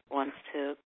that wants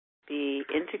to be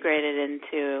integrated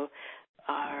into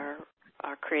our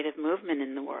creative movement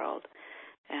in the world,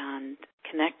 and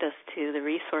connect us to the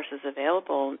resources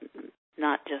available,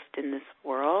 not just in this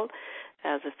world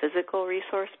as a physical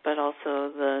resource, but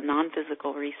also the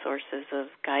non-physical resources of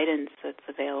guidance that's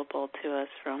available to us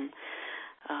from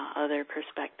other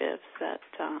perspectives that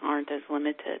aren't as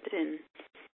limited in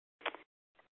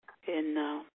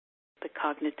the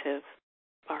cognitive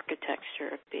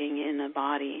architecture of being in a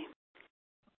body.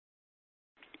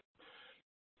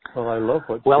 Well, I love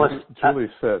what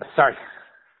Julie said. Sorry.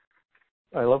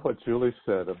 I love what Julie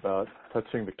said about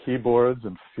touching the keyboards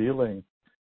and feeling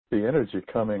the energy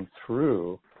coming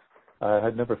through. I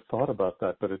had never thought about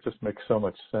that, but it just makes so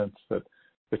much sense that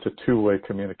it's a two-way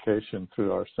communication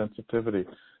through our sensitivity.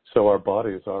 So our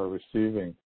bodies are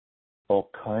receiving all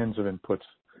kinds of inputs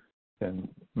in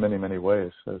many, many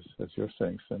ways, as you're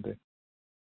saying, Cindy.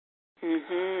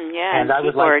 Mm-hmm. Yeah, and I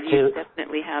would like to you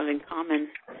definitely have in common.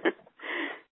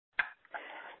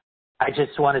 I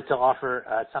just wanted to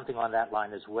offer something on that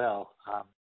line as well.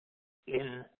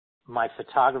 In my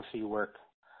photography work,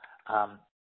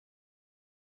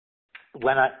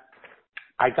 when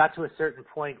I got to a certain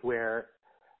point where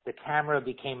the camera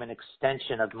became an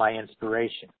extension of my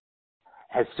inspiration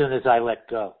as soon as I let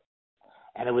go.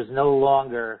 And it was no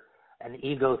longer an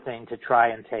ego thing to try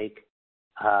and take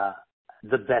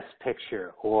the best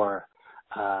picture or,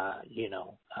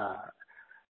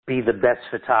 be the best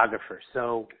photographer.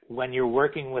 So when you're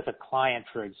working with a client,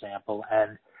 for example,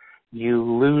 and you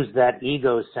lose that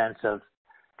ego sense of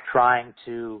trying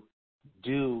to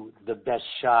do the best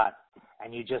shot,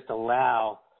 and you just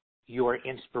allow your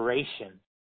inspiration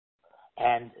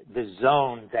and the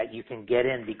zone that you can get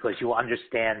in because you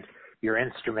understand your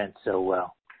instrument so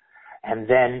well, and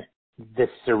then the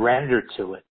surrender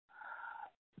to it,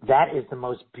 that is the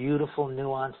most beautiful,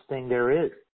 nuanced thing there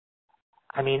is.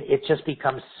 I mean, it just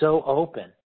becomes so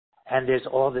open and there's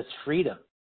all this freedom.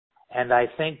 And I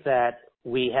think that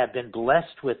we have been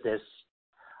blessed with this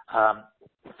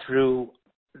through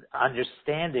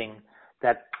understanding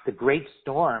that the great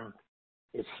storm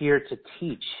is here to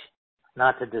teach,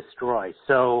 not to destroy.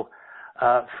 So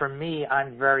for me,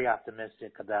 I'm very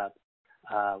optimistic about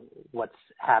what's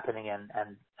happening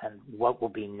and what will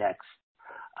be next.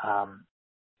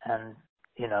 And,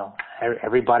 you know,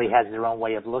 everybody has their own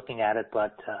way of looking at it,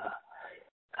 but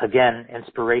again,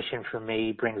 inspiration for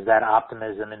me brings that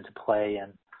optimism into play,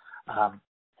 and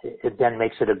it then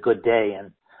makes it a good day.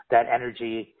 And that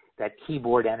energy, that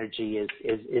keyboard energy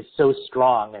is so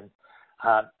strong. And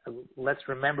let's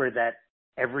remember that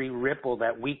every ripple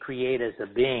that we create as a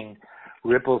being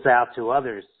ripples out to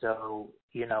others. So,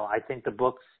 you know, I think the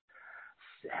books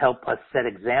help us set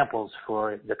examples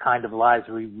for the kind of lives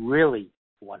we really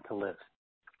want to live.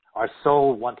 Our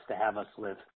soul wants to have us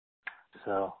live.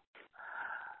 So,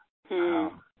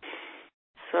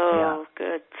 So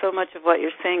good. So much of what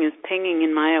you're saying is pinging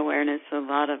in my awareness a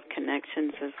lot of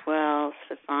connections as well,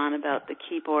 Stefan, about the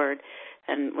keyboard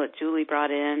and what Julie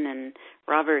brought in and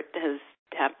Robert has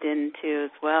tapped into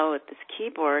as well with this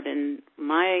keyboard, and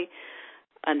my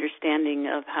understanding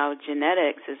of how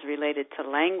genetics is related to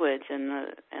language,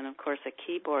 and of course a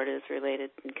keyboard is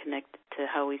related and connected to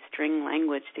how we string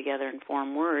language together and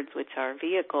form words, which are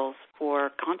vehicles for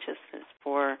consciousness,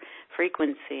 for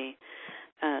frequency.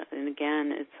 And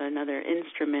again, it's another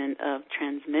instrument of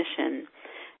transmission.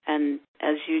 And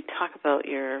as you talk about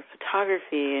your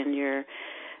photography and your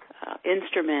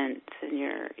instrument and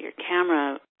your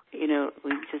camera, you know,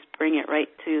 we just bring it right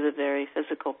to the very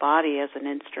physical body as an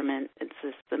instrument. It's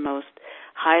just the most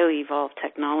highly evolved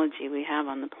technology we have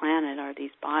on the planet are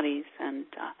these bodies, and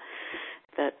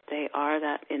that they are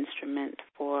that instrument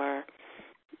for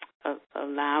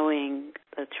allowing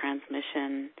the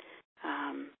transmission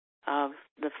of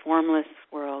the formless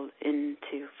world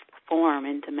into form,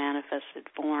 into manifested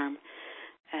form.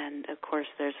 And, of course,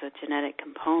 there's a genetic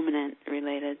component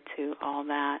related to all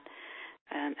that,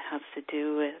 and has to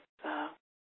do with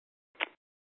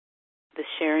the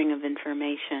sharing of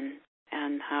information,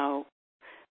 and how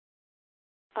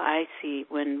I see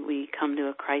when we come to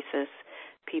a crisis,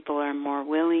 people are more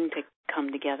willing to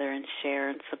come together and share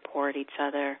and support each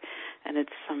other. And it's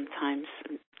sometimes,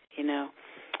 you know,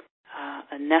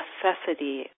 a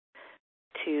necessity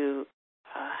to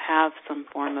have some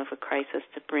form of a crisis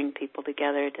to bring people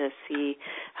together to see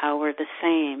how we're the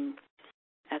same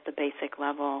at the basic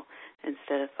level,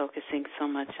 instead of focusing so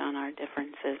much on our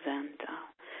differences and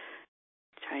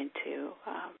trying to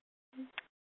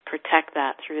protect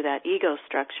that through that ego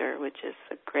structure, which is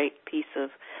a great piece of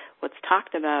what's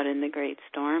talked about in the Great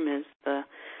Storm, is the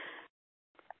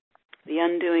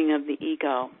undoing of the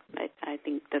ego. I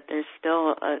think that there's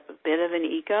still a bit of an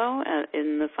ego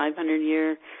in the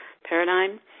 500-year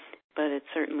paradigm, but it's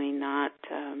certainly not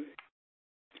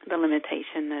the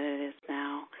limitation that it is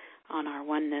now on our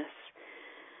oneness.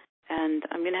 And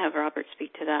I'm going to have Robert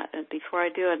speak to that. And before I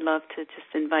do, I'd love to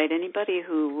just invite anybody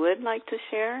who would like to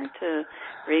share to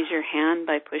raise your hand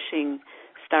by pushing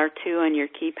 *2 on your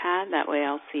keypad. That way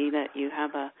I'll see that you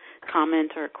have a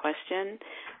comment or a question.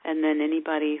 And then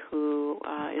anybody who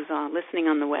is listening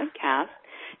on the webcast,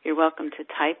 you're welcome to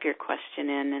type your question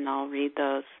in, and I'll read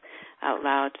those out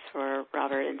loud for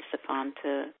Robert and Stefan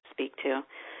to speak to.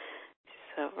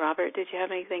 So, Robert, did you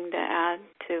have anything to add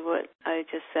to what I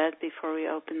just said before we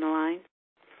open the line?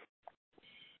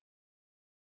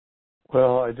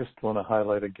 Well, I just want to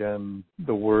highlight again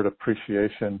the word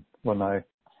appreciation. When I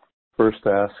first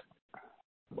asked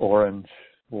Orange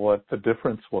what the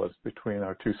difference was between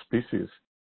our two species,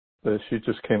 she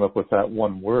just came up with that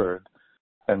one word,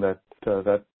 and that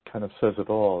kind of says it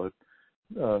all.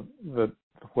 That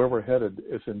where we're headed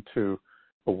is into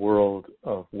a world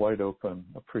of wide open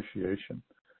appreciation,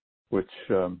 which,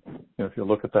 if you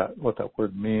look at that, what that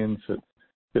word means,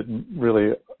 it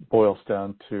really boils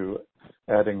down to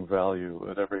adding value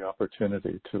at every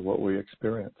opportunity to what we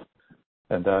experience.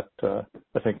 And that,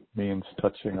 I think, means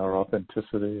touching our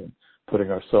authenticity and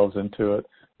putting ourselves into it,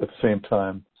 at the same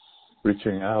time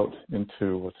reaching out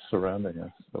into what's surrounding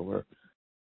us. So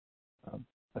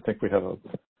I think we have a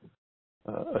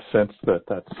sense that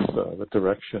that's the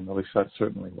direction, at least that's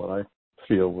certainly what I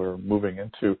feel we're moving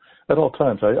into at all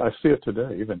times. I see it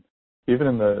today, even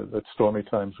in the stormy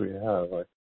times we have.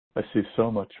 I see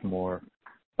so much more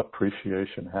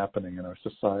appreciation happening in our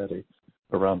society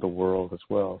around the world as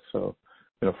well. So,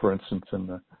 for instance, in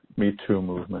the Me Too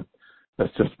movement,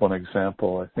 that's just one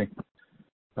example. I think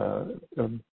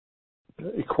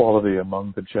equality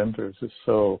among the genders is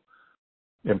so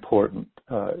important.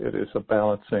 It is a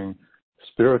balancing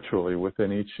spiritually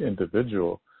within each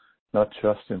individual, not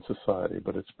just in society,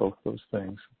 but it's both those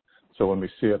things. So when we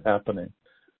see it happening,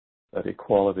 that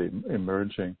equality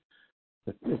emerging,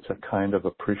 it's a kind of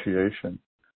appreciation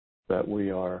that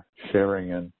we are sharing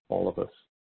in all of us.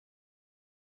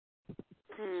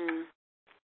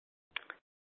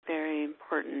 Very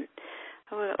important.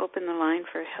 I want to open the line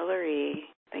for Hillary.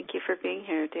 Thank you for being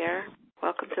here, dear.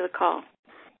 Welcome to the call.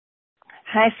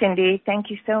 Hi, Cindy. Thank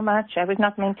you so much. I was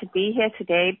not meant to be here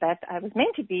today, but I was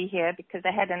meant to be here because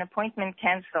I had an appointment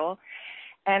cancel.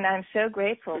 And I'm so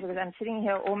grateful because I'm sitting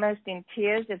here almost in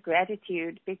tears of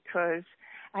gratitude because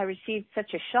I received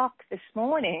such a shock this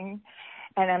morning.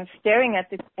 And I'm staring at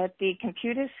the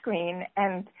computer screen,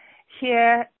 and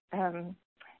here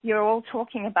you're all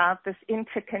talking about this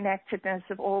interconnectedness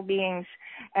of all beings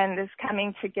and this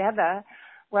coming together.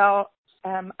 Well,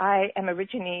 I am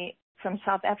originally from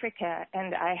South Africa,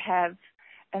 and I have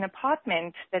an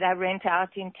apartment that I rent out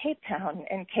in Cape Town.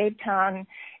 And Cape Town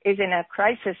is in a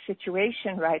crisis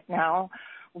situation right now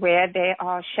where they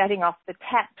are shutting off the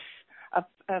taps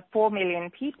of 4 million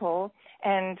people,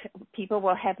 and people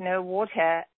will have no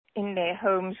water in their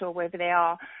homes or wherever they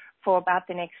are for about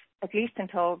the next, at least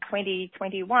until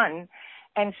 2021.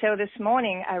 And so this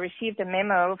morning I received a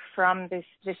memo from the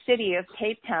city of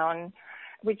Cape Town,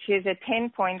 which is a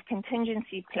 10-point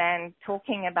contingency plan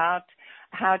talking about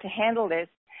how to handle this.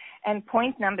 And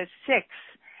point number 6,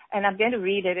 and I'm going to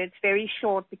read it, it's very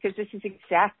short because this is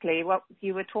exactly what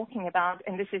you were talking about,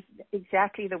 and this is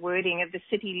exactly the wording of the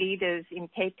city leaders in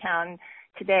Cape Town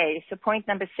today. So point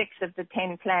number 6 of the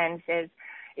 10 plan says,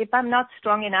 if I'm not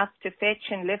strong enough to fetch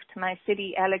and lift my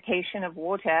city allocation of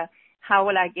water, how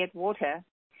will I get water?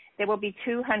 There will be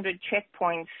 200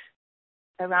 checkpoints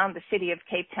around the city of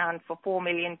Cape Town for 4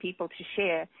 million people to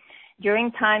share.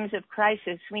 During times of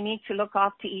crisis, we need to look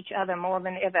after each other more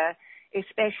than ever,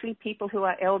 especially people who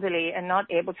are elderly and not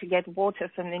able to get water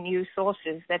from the new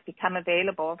sources that become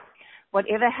available.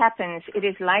 Whatever happens, it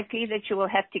is likely that you will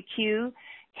have to queue,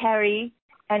 carry,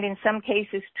 and in some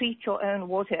cases treat your own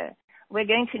water. We're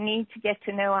going to need to get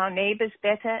to know our neighbors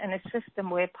better and assist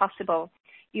them where possible.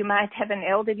 You might have an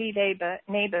elderly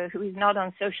neighbor who is not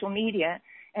on social media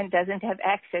and doesn't have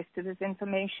access to this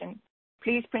information.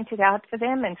 Please print it out for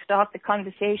them and start the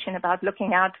conversation about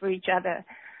looking out for each other.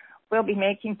 We'll be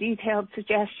making detailed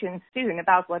suggestions soon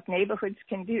about what neighborhoods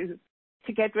can do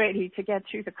to get ready to get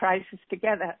through the crisis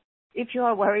together. If you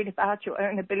are worried about your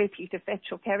own ability to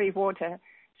fetch or carry water,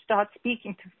 start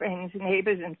speaking to friends,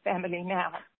 neighbors, and family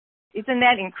now. Isn't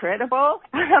that incredible?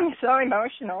 I'm so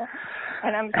emotional.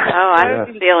 And I'm I'm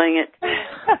feeling it.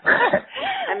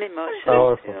 I'm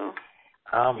emotional too.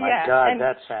 Oh my God,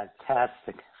 that's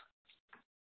fantastic.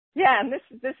 Yeah, and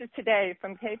this is today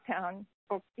from Cape Town,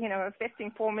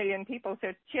 affecting 4 million people. So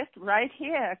it's just right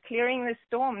here, clearing the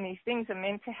storm. These things are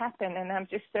meant to happen, and I'm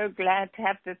just so glad to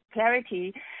have this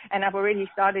clarity. And I've already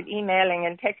started emailing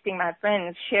and texting my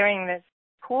friends, sharing this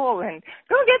call, and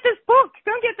go get this book,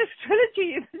 go get this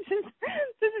trilogy.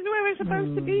 This is where we're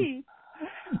supposed to be.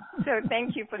 So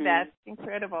thank you for that. It's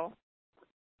incredible.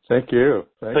 Thank you.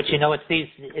 But you know, it's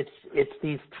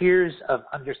these tears of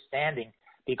understanding,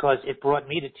 because it brought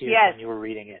me to tears when you were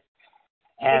reading it.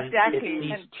 And exactly. It's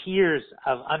these tears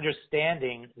of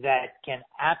understanding that can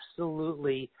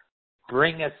absolutely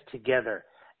bring us together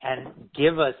and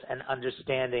give us an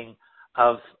understanding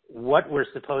of what we're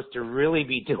supposed to really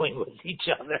be doing with each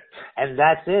other. And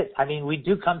that's it. I mean, we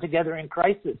do come together in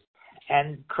crisis.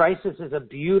 And crisis is a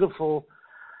beautiful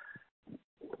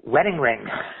wedding ring.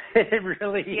 It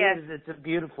really is. It's a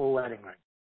beautiful wedding ring.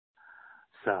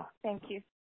 So. Thank you.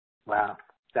 Wow.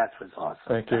 That was awesome.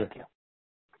 Thank you.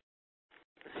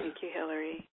 Thank you,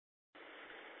 Hillary.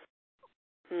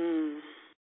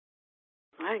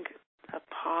 I think a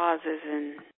pause is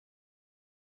in.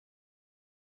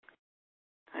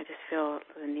 I just feel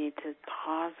the need to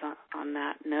pause on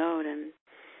that note, and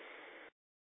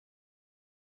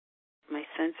my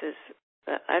sense is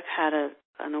that I've had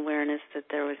an awareness that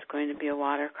there was going to be a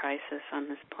water crisis on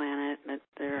this planet, that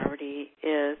there already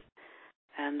is,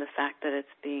 and the fact that it's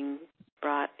being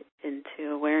brought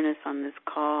into awareness on this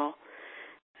call,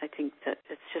 I think that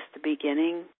it's just the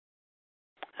beginning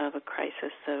of a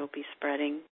crisis that will be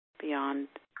spreading beyond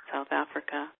South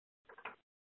Africa.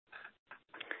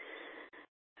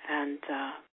 And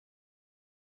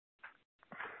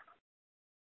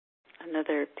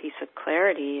another piece of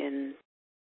clarity in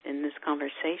this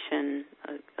conversation,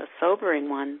 a sobering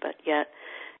one, but yet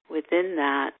within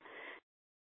that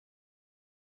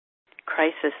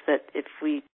crisis, that if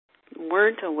we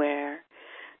weren't aware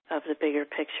of the bigger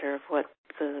picture of what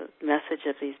the message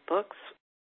of these books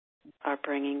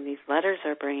these letters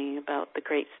are bringing about the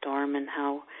great storm and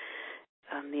how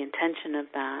the intention of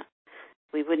that,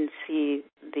 we wouldn't see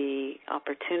the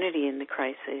opportunity in the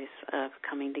crisis of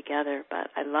coming together. But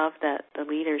I love that the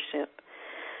leadership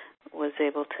was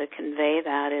able to convey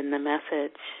that in the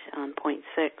message on point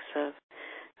 6 of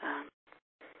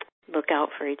look out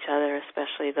for each other,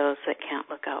 especially those that can't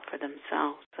look out for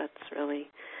themselves.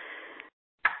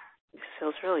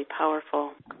 Feels really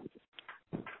powerful.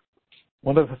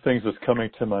 One of the things that's coming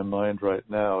to my mind right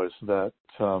now is that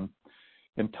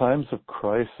in times of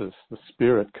crisis, the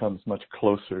Spirit comes much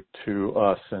closer to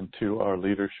us and to our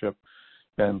leadership,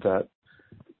 and that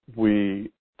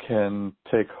we can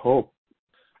take hope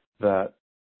that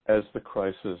as the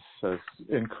crisis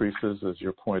increases, as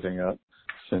you're pointing out,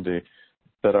 Cindy,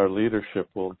 that our leadership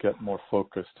will get more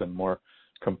focused and more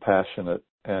compassionate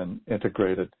and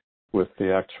integrated with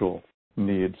the actual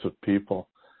needs of people.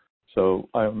 So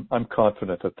I'm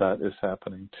confident that is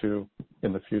happening too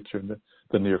in the future, in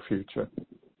the near future.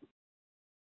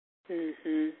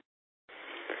 Mm-hmm.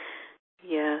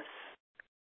 Yes.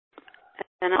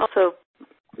 And also,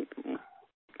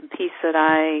 the piece that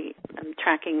I am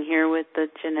tracking here with the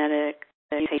genetic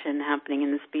mutation happening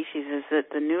in the species is that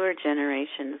the newer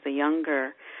generations, the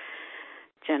younger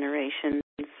generations,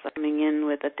 are coming in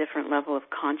with a different level of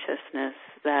consciousness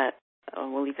that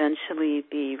will eventually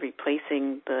be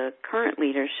replacing the current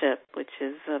leadership, which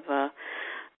is of a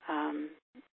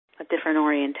different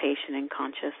orientation and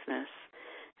consciousness.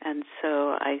 And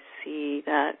so I see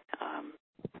that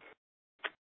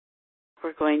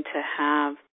we're going to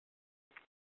have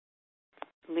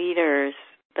leaders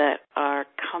that are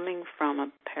coming from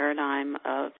a paradigm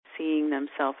of seeing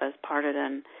themselves as part of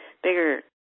a bigger,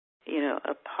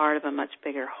 a part of a much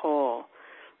bigger whole,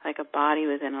 like a body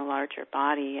within a larger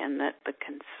body, and that the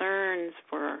concerns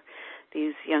for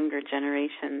these younger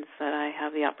generations that I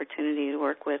have the opportunity to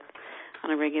work with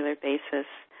on a regular basis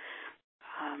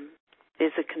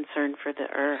is a concern for the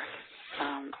earth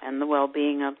and the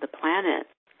well-being of the planet,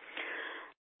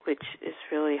 which is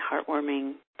really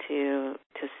heartwarming to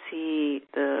see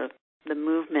the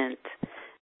movement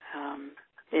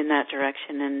in that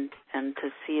direction and to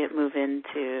see it move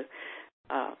into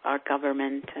our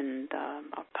government and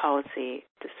our policy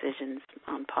decisions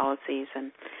on policies.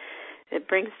 And it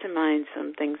brings to mind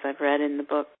some things I've read in the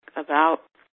book about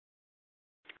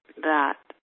that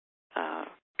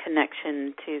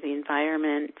connection to the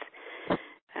environment.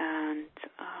 And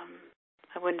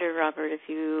I wonder, Robert, if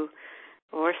you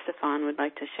or Stefan would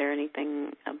like to share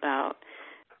anything about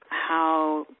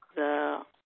how the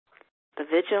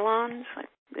Vigilons,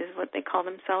 is what they call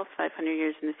themselves, 500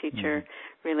 years in the future,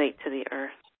 relate to the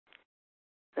Earth,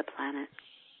 the planet.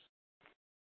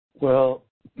 Well,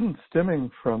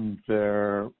 stemming from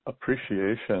their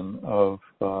appreciation of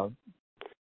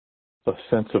the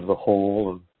sense of the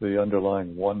whole, of the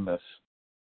underlying oneness,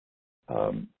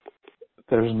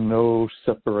 there's no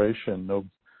separation,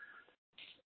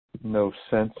 no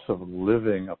sense of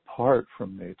living apart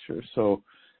from nature. So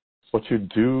what you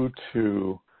do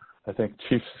to, I think,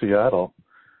 Chief Seattle,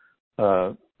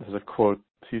 there's a quote,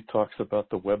 he talks about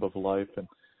the web of life, and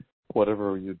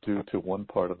whatever you do to one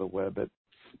part of the web, it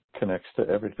connects to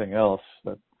everything else.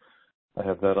 That I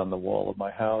have that on the wall of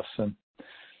my house, and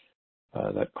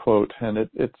that quote, and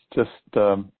it's just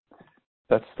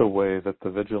that's the way that the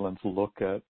Vigilants look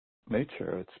at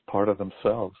nature. It's part of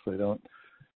themselves. They don't.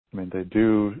 I mean, they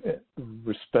do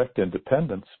respect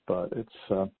independence, but it's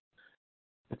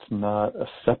not a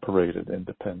separated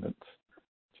independence.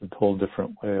 It's a whole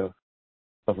different way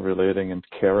of relating and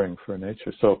caring for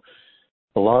nature. So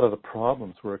a lot of the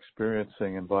problems we're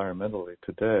experiencing environmentally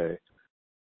today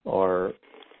are,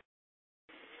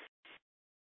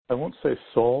 I won't say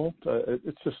solved,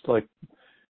 it's just like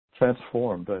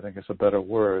transformed, I think is a better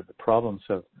word. The problems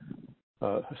have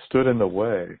stood in the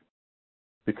way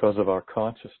because of our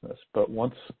consciousness. But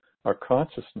once our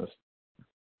consciousness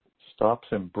stops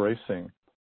embracing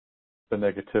the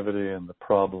negativity and the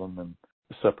problem and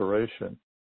the separation,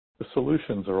 the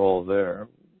solutions are all there.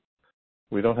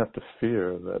 We don't have to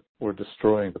fear that we're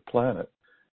destroying the planet,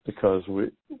 because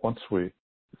once we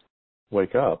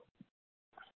wake up,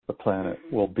 the planet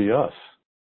will be us.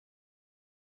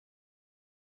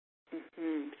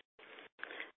 Mm-hmm.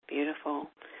 Beautiful.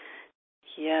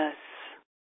 Yes.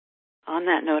 On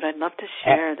that note, I'd love to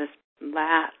share this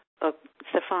last. Oh,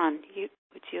 Stefan,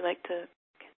 would you like to?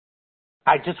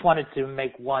 I just wanted to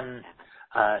make one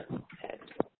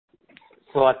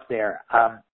thought there.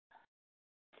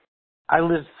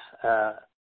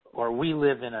 We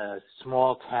live in a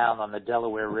small town on the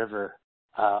Delaware River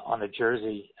in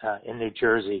New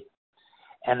Jersey,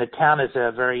 And the town is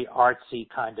a very artsy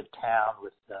kind of town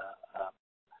with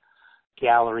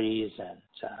galleries and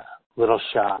little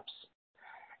shops.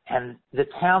 And the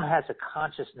town has a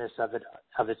consciousness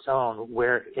of its own,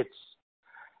 where it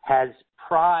has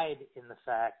pride in the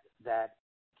fact that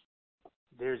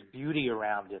there's beauty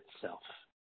around itself.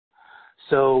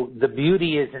 So the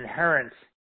beauty is inherent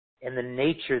in the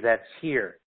nature that's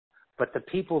here. But the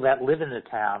people that live in the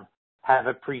town have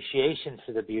appreciation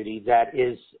for the beauty that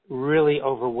is really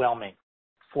overwhelming.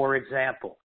 For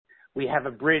example, we have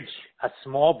a bridge, a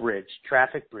small bridge,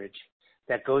 traffic bridge,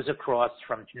 that goes across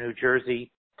from New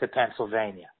Jersey to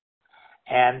Pennsylvania.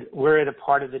 And we're at a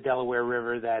part of the Delaware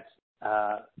River that's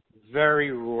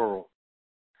very rural.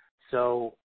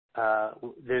 So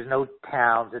there's no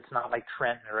towns. It's not like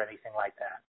Trenton or anything like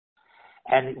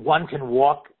that. And one can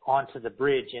walk onto the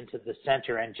bridge into the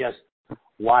center and just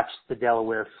watch the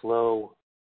Delaware flow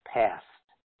past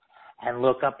and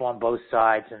look up on both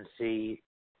sides and see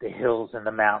the hills and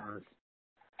the mountains.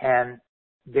 And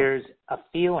there's a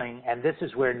feeling, and this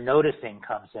is where noticing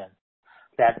comes in,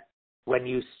 that when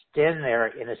you stand there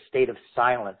in a state of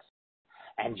silence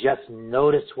and just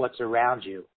notice what's around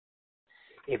you,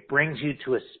 it brings you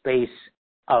to a space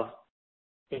of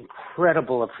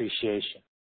incredible appreciation.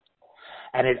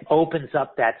 And it opens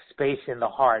up that space in the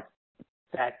heart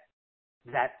that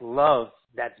love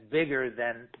that's bigger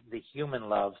than the human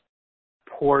love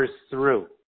pours through.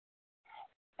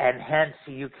 And hence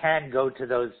you can go to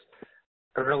those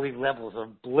early levels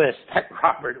of bliss that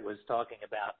Robert was talking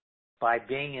about by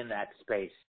being in that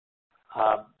space.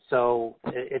 So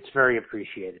it's very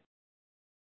appreciated.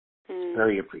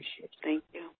 Very appreciated. Thank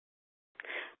you.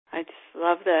 I just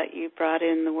love that you brought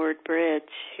in the word bridge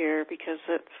here, because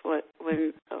that's what,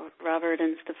 when Robert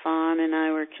and Stefan and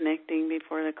I were connecting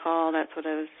before the call, that's what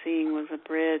I was seeing, was a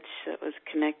bridge that was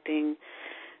connecting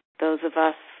those of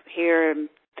us here in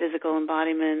physical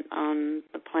embodiment on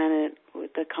the planet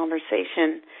with the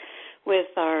conversation with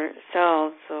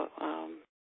ourselves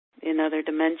in other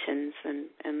dimensions.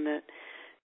 And that,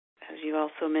 as you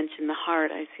also mentioned, the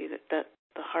heart, I see that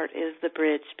the heart is the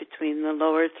bridge between the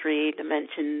lower three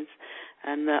dimensions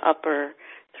and the upper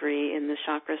three in the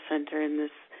chakra center. And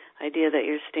this idea that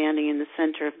you're standing in the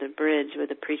center of the bridge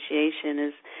with appreciation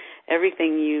is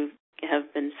everything you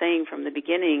have been saying from the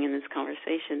beginning in this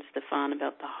conversation, Stefan,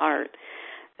 about the heart.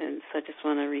 And so I just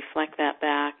want to reflect that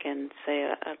back and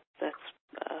say that's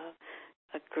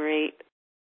a great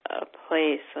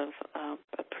place of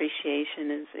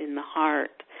appreciation is in the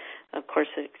heart. Of course,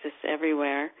 it exists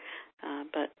everywhere.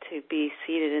 But to be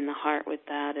seated in the heart with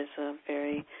that is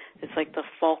it's like the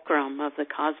fulcrum of the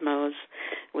cosmos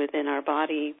within our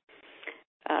body.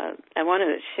 I want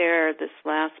to share this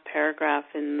last paragraph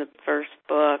in the first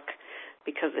book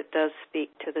because it does speak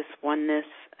to this oneness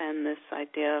and this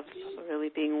idea of really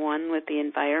being one with the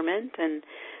environment and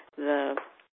the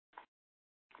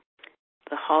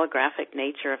holographic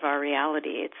nature of our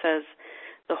reality. It says,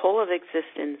 the whole of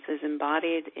existence is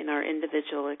embodied in our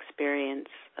individual experience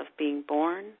of being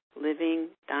born, living,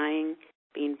 dying,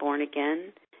 being born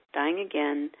again, dying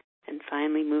again, and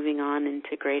finally moving on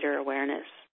into greater awareness.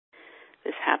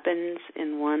 This happens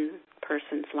in one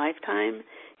person's lifetime,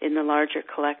 in the larger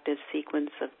collective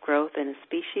sequence of growth in a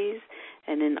species,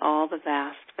 and in all the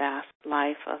vast, vast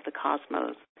life of the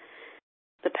cosmos.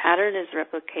 The pattern is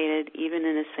replicated even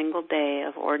in a single day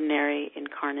of ordinary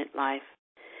incarnate life.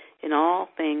 In all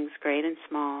things, great and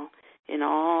small, in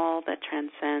all that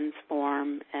transcends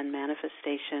form and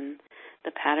manifestation,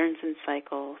 the patterns and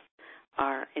cycles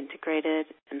are integrated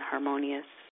and harmonious.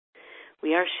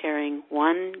 We are sharing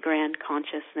one grand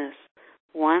consciousness,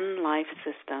 one life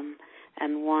system,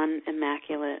 and one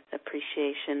immaculate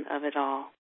appreciation of it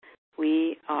all.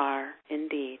 We are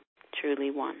indeed truly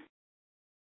one.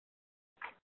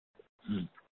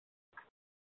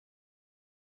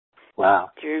 Wow.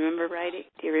 Do you remember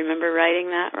writing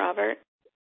that, Robert?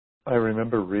 I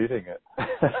remember reading it.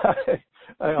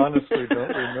 I honestly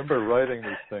don't remember writing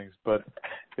these things, but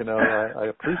I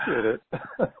appreciate it.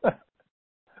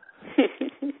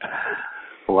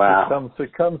 Wow.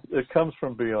 It comes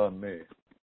from beyond me.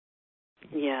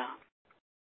 Yeah.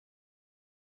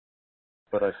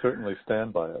 But I certainly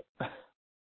stand by it.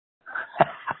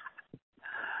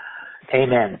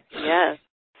 Amen. Yes.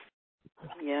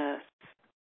 Yes.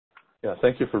 Yeah,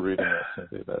 thank you for reading that,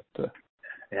 Cindy.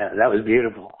 Yeah, that was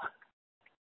beautiful.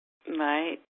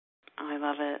 Right. I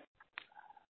love it.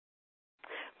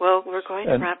 Well, we're going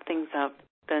to wrap things up.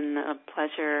 Been a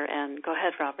pleasure. And go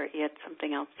ahead, Robert. You had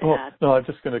something else to add. No, I'm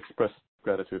just going to express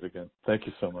gratitude again. Thank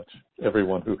you so much,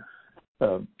 everyone who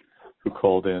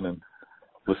called in and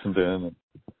listened in. And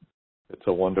it's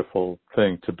a wonderful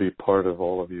thing to be part of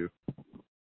all of you.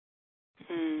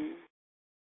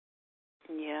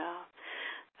 Yeah.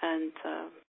 And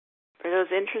for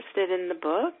those interested in the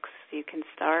books, you can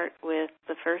start with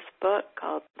the first book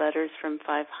called Letters from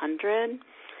 500,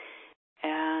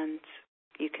 and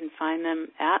you can find them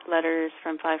at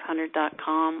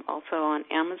lettersfrom500.com, also on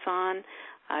Amazon.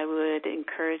 I would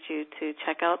encourage you to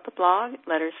check out the blog,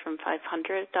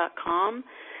 lettersfrom500.com.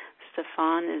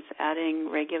 Stefan is adding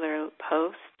regular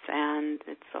posts, and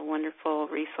it's a wonderful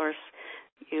resource.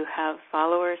 You have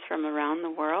followers from around the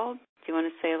world. Do you want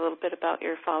to say a little bit about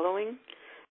your following,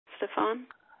 Stefan?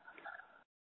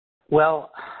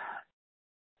 Well,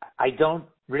 I don't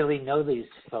really know these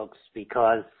folks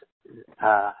because,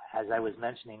 as I was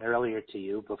mentioning earlier to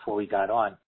you before we got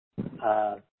on,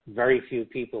 very few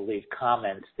people leave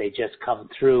comments. They just come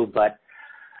through. But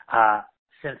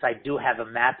since I do have a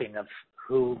mapping of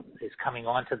who is coming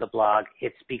onto the blog,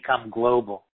 it's become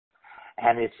global.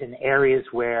 And it's in areas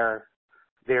where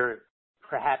there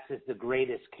perhaps is the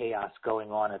greatest chaos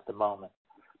going on at the moment.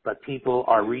 But people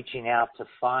are reaching out to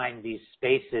find these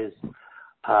spaces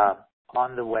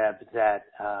on the web that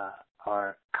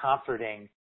are comforting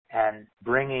and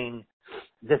bringing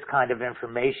this kind of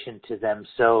information to them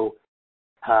so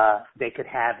they could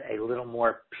have a little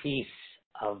more peace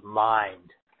of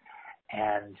mind.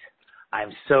 And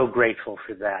I'm so grateful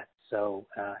for that. So,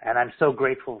 and I'm so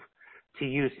grateful to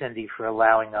you, Cindy, for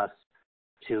allowing us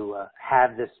to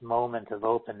have this moment of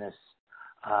openness.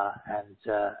 And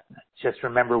just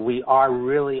remember, we are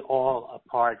really all a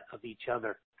part of each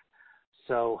other.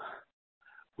 So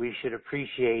we should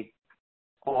appreciate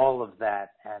all of that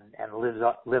and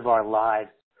live our lives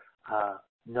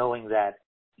knowing that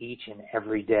each and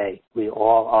every day we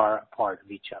all are a part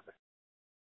of each other.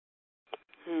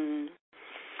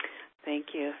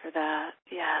 Thank you for that.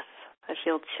 Yes, I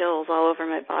feel chills all over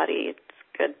my body. It's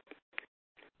good.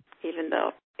 Even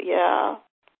though, yeah,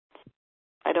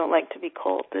 I don't like to be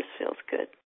cold. This feels good.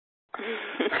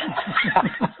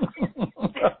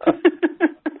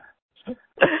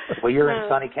 Well, you're in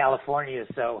sunny California,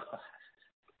 so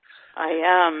I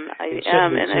am,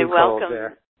 and I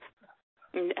welcome.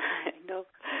 I know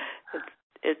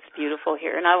it's beautiful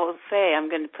here, and I will say I'm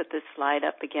going to put this slide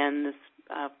up again. This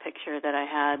picture that I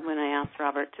had when I asked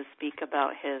Robert to speak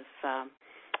about his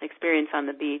experience on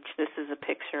the beach. This is a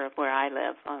picture of where I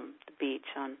live on the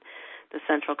beach on the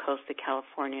central coast of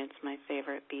California. It's my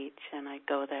favorite beach, and I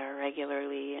go there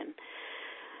regularly. And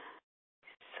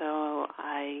so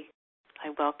I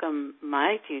welcome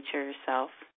my future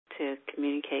self to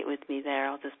communicate with me there.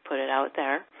 I'll just put it out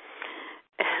there.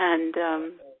 And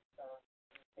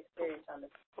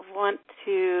want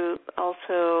to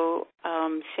also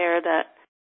share that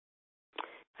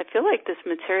I feel like this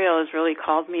material has really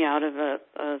called me out of a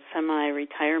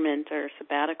semi-retirement or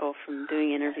sabbatical from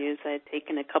doing interviews. I had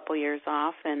taken a couple years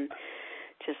off and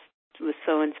just was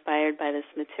so inspired by this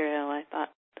material. I thought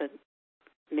that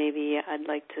maybe I'd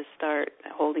like to start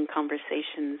holding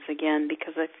conversations again,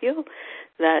 because I feel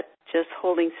that just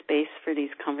holding space for these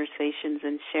conversations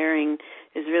and sharing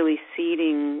is really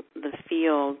seeding the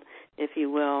field, if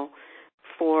you will,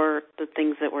 for the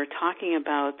things that we're talking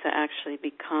about to actually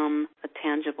become a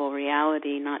tangible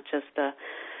reality, not just a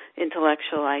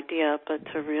intellectual idea, but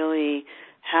to really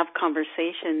have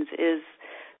conversations is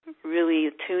really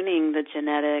attuning the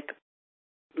genetic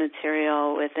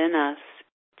material within us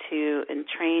to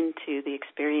entrain to the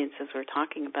experiences we're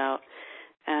talking about.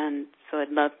 And so I'd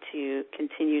love to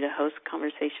continue to host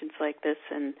conversations like this,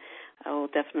 and I will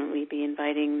definitely be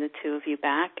inviting the two of you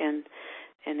back and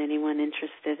anyone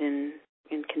interested in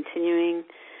continuing.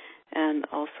 And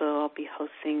also I'll be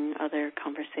hosting other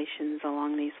conversations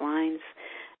along these lines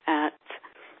at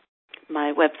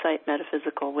my website,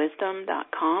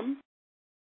 metaphysicalwisdom.com.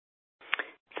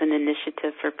 It's an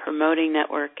initiative for promoting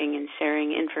networking and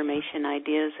sharing information,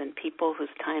 ideas, and people whose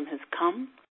time has come.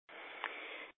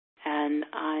 And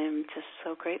I'm just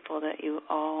so grateful that you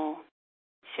all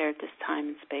shared this time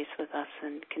and space with us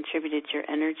and contributed your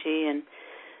energy. And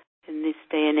in this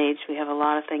day and age, we have a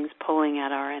lot of things pulling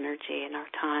at our energy and our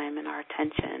time and our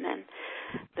attention, and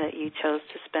that you chose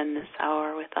to spend this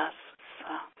hour with us.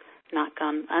 It's not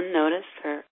gone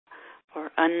unnoticed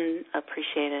or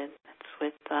unappreciated. It's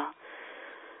with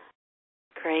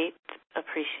great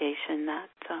appreciation that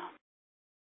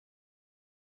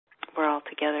we're all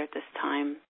together at this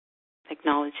time,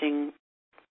 acknowledging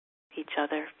each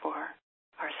other for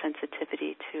our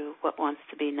sensitivity to what wants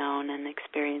to be known and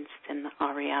experienced in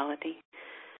our reality.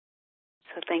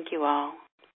 So thank you all.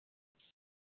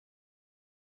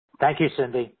 Thank you,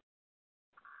 Cindy.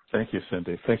 Thank you,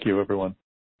 Cindy. Thank you, everyone.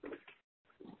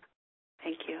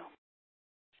 Thank you.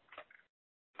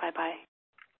 Bye-bye.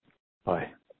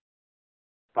 Bye.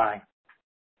 Bye.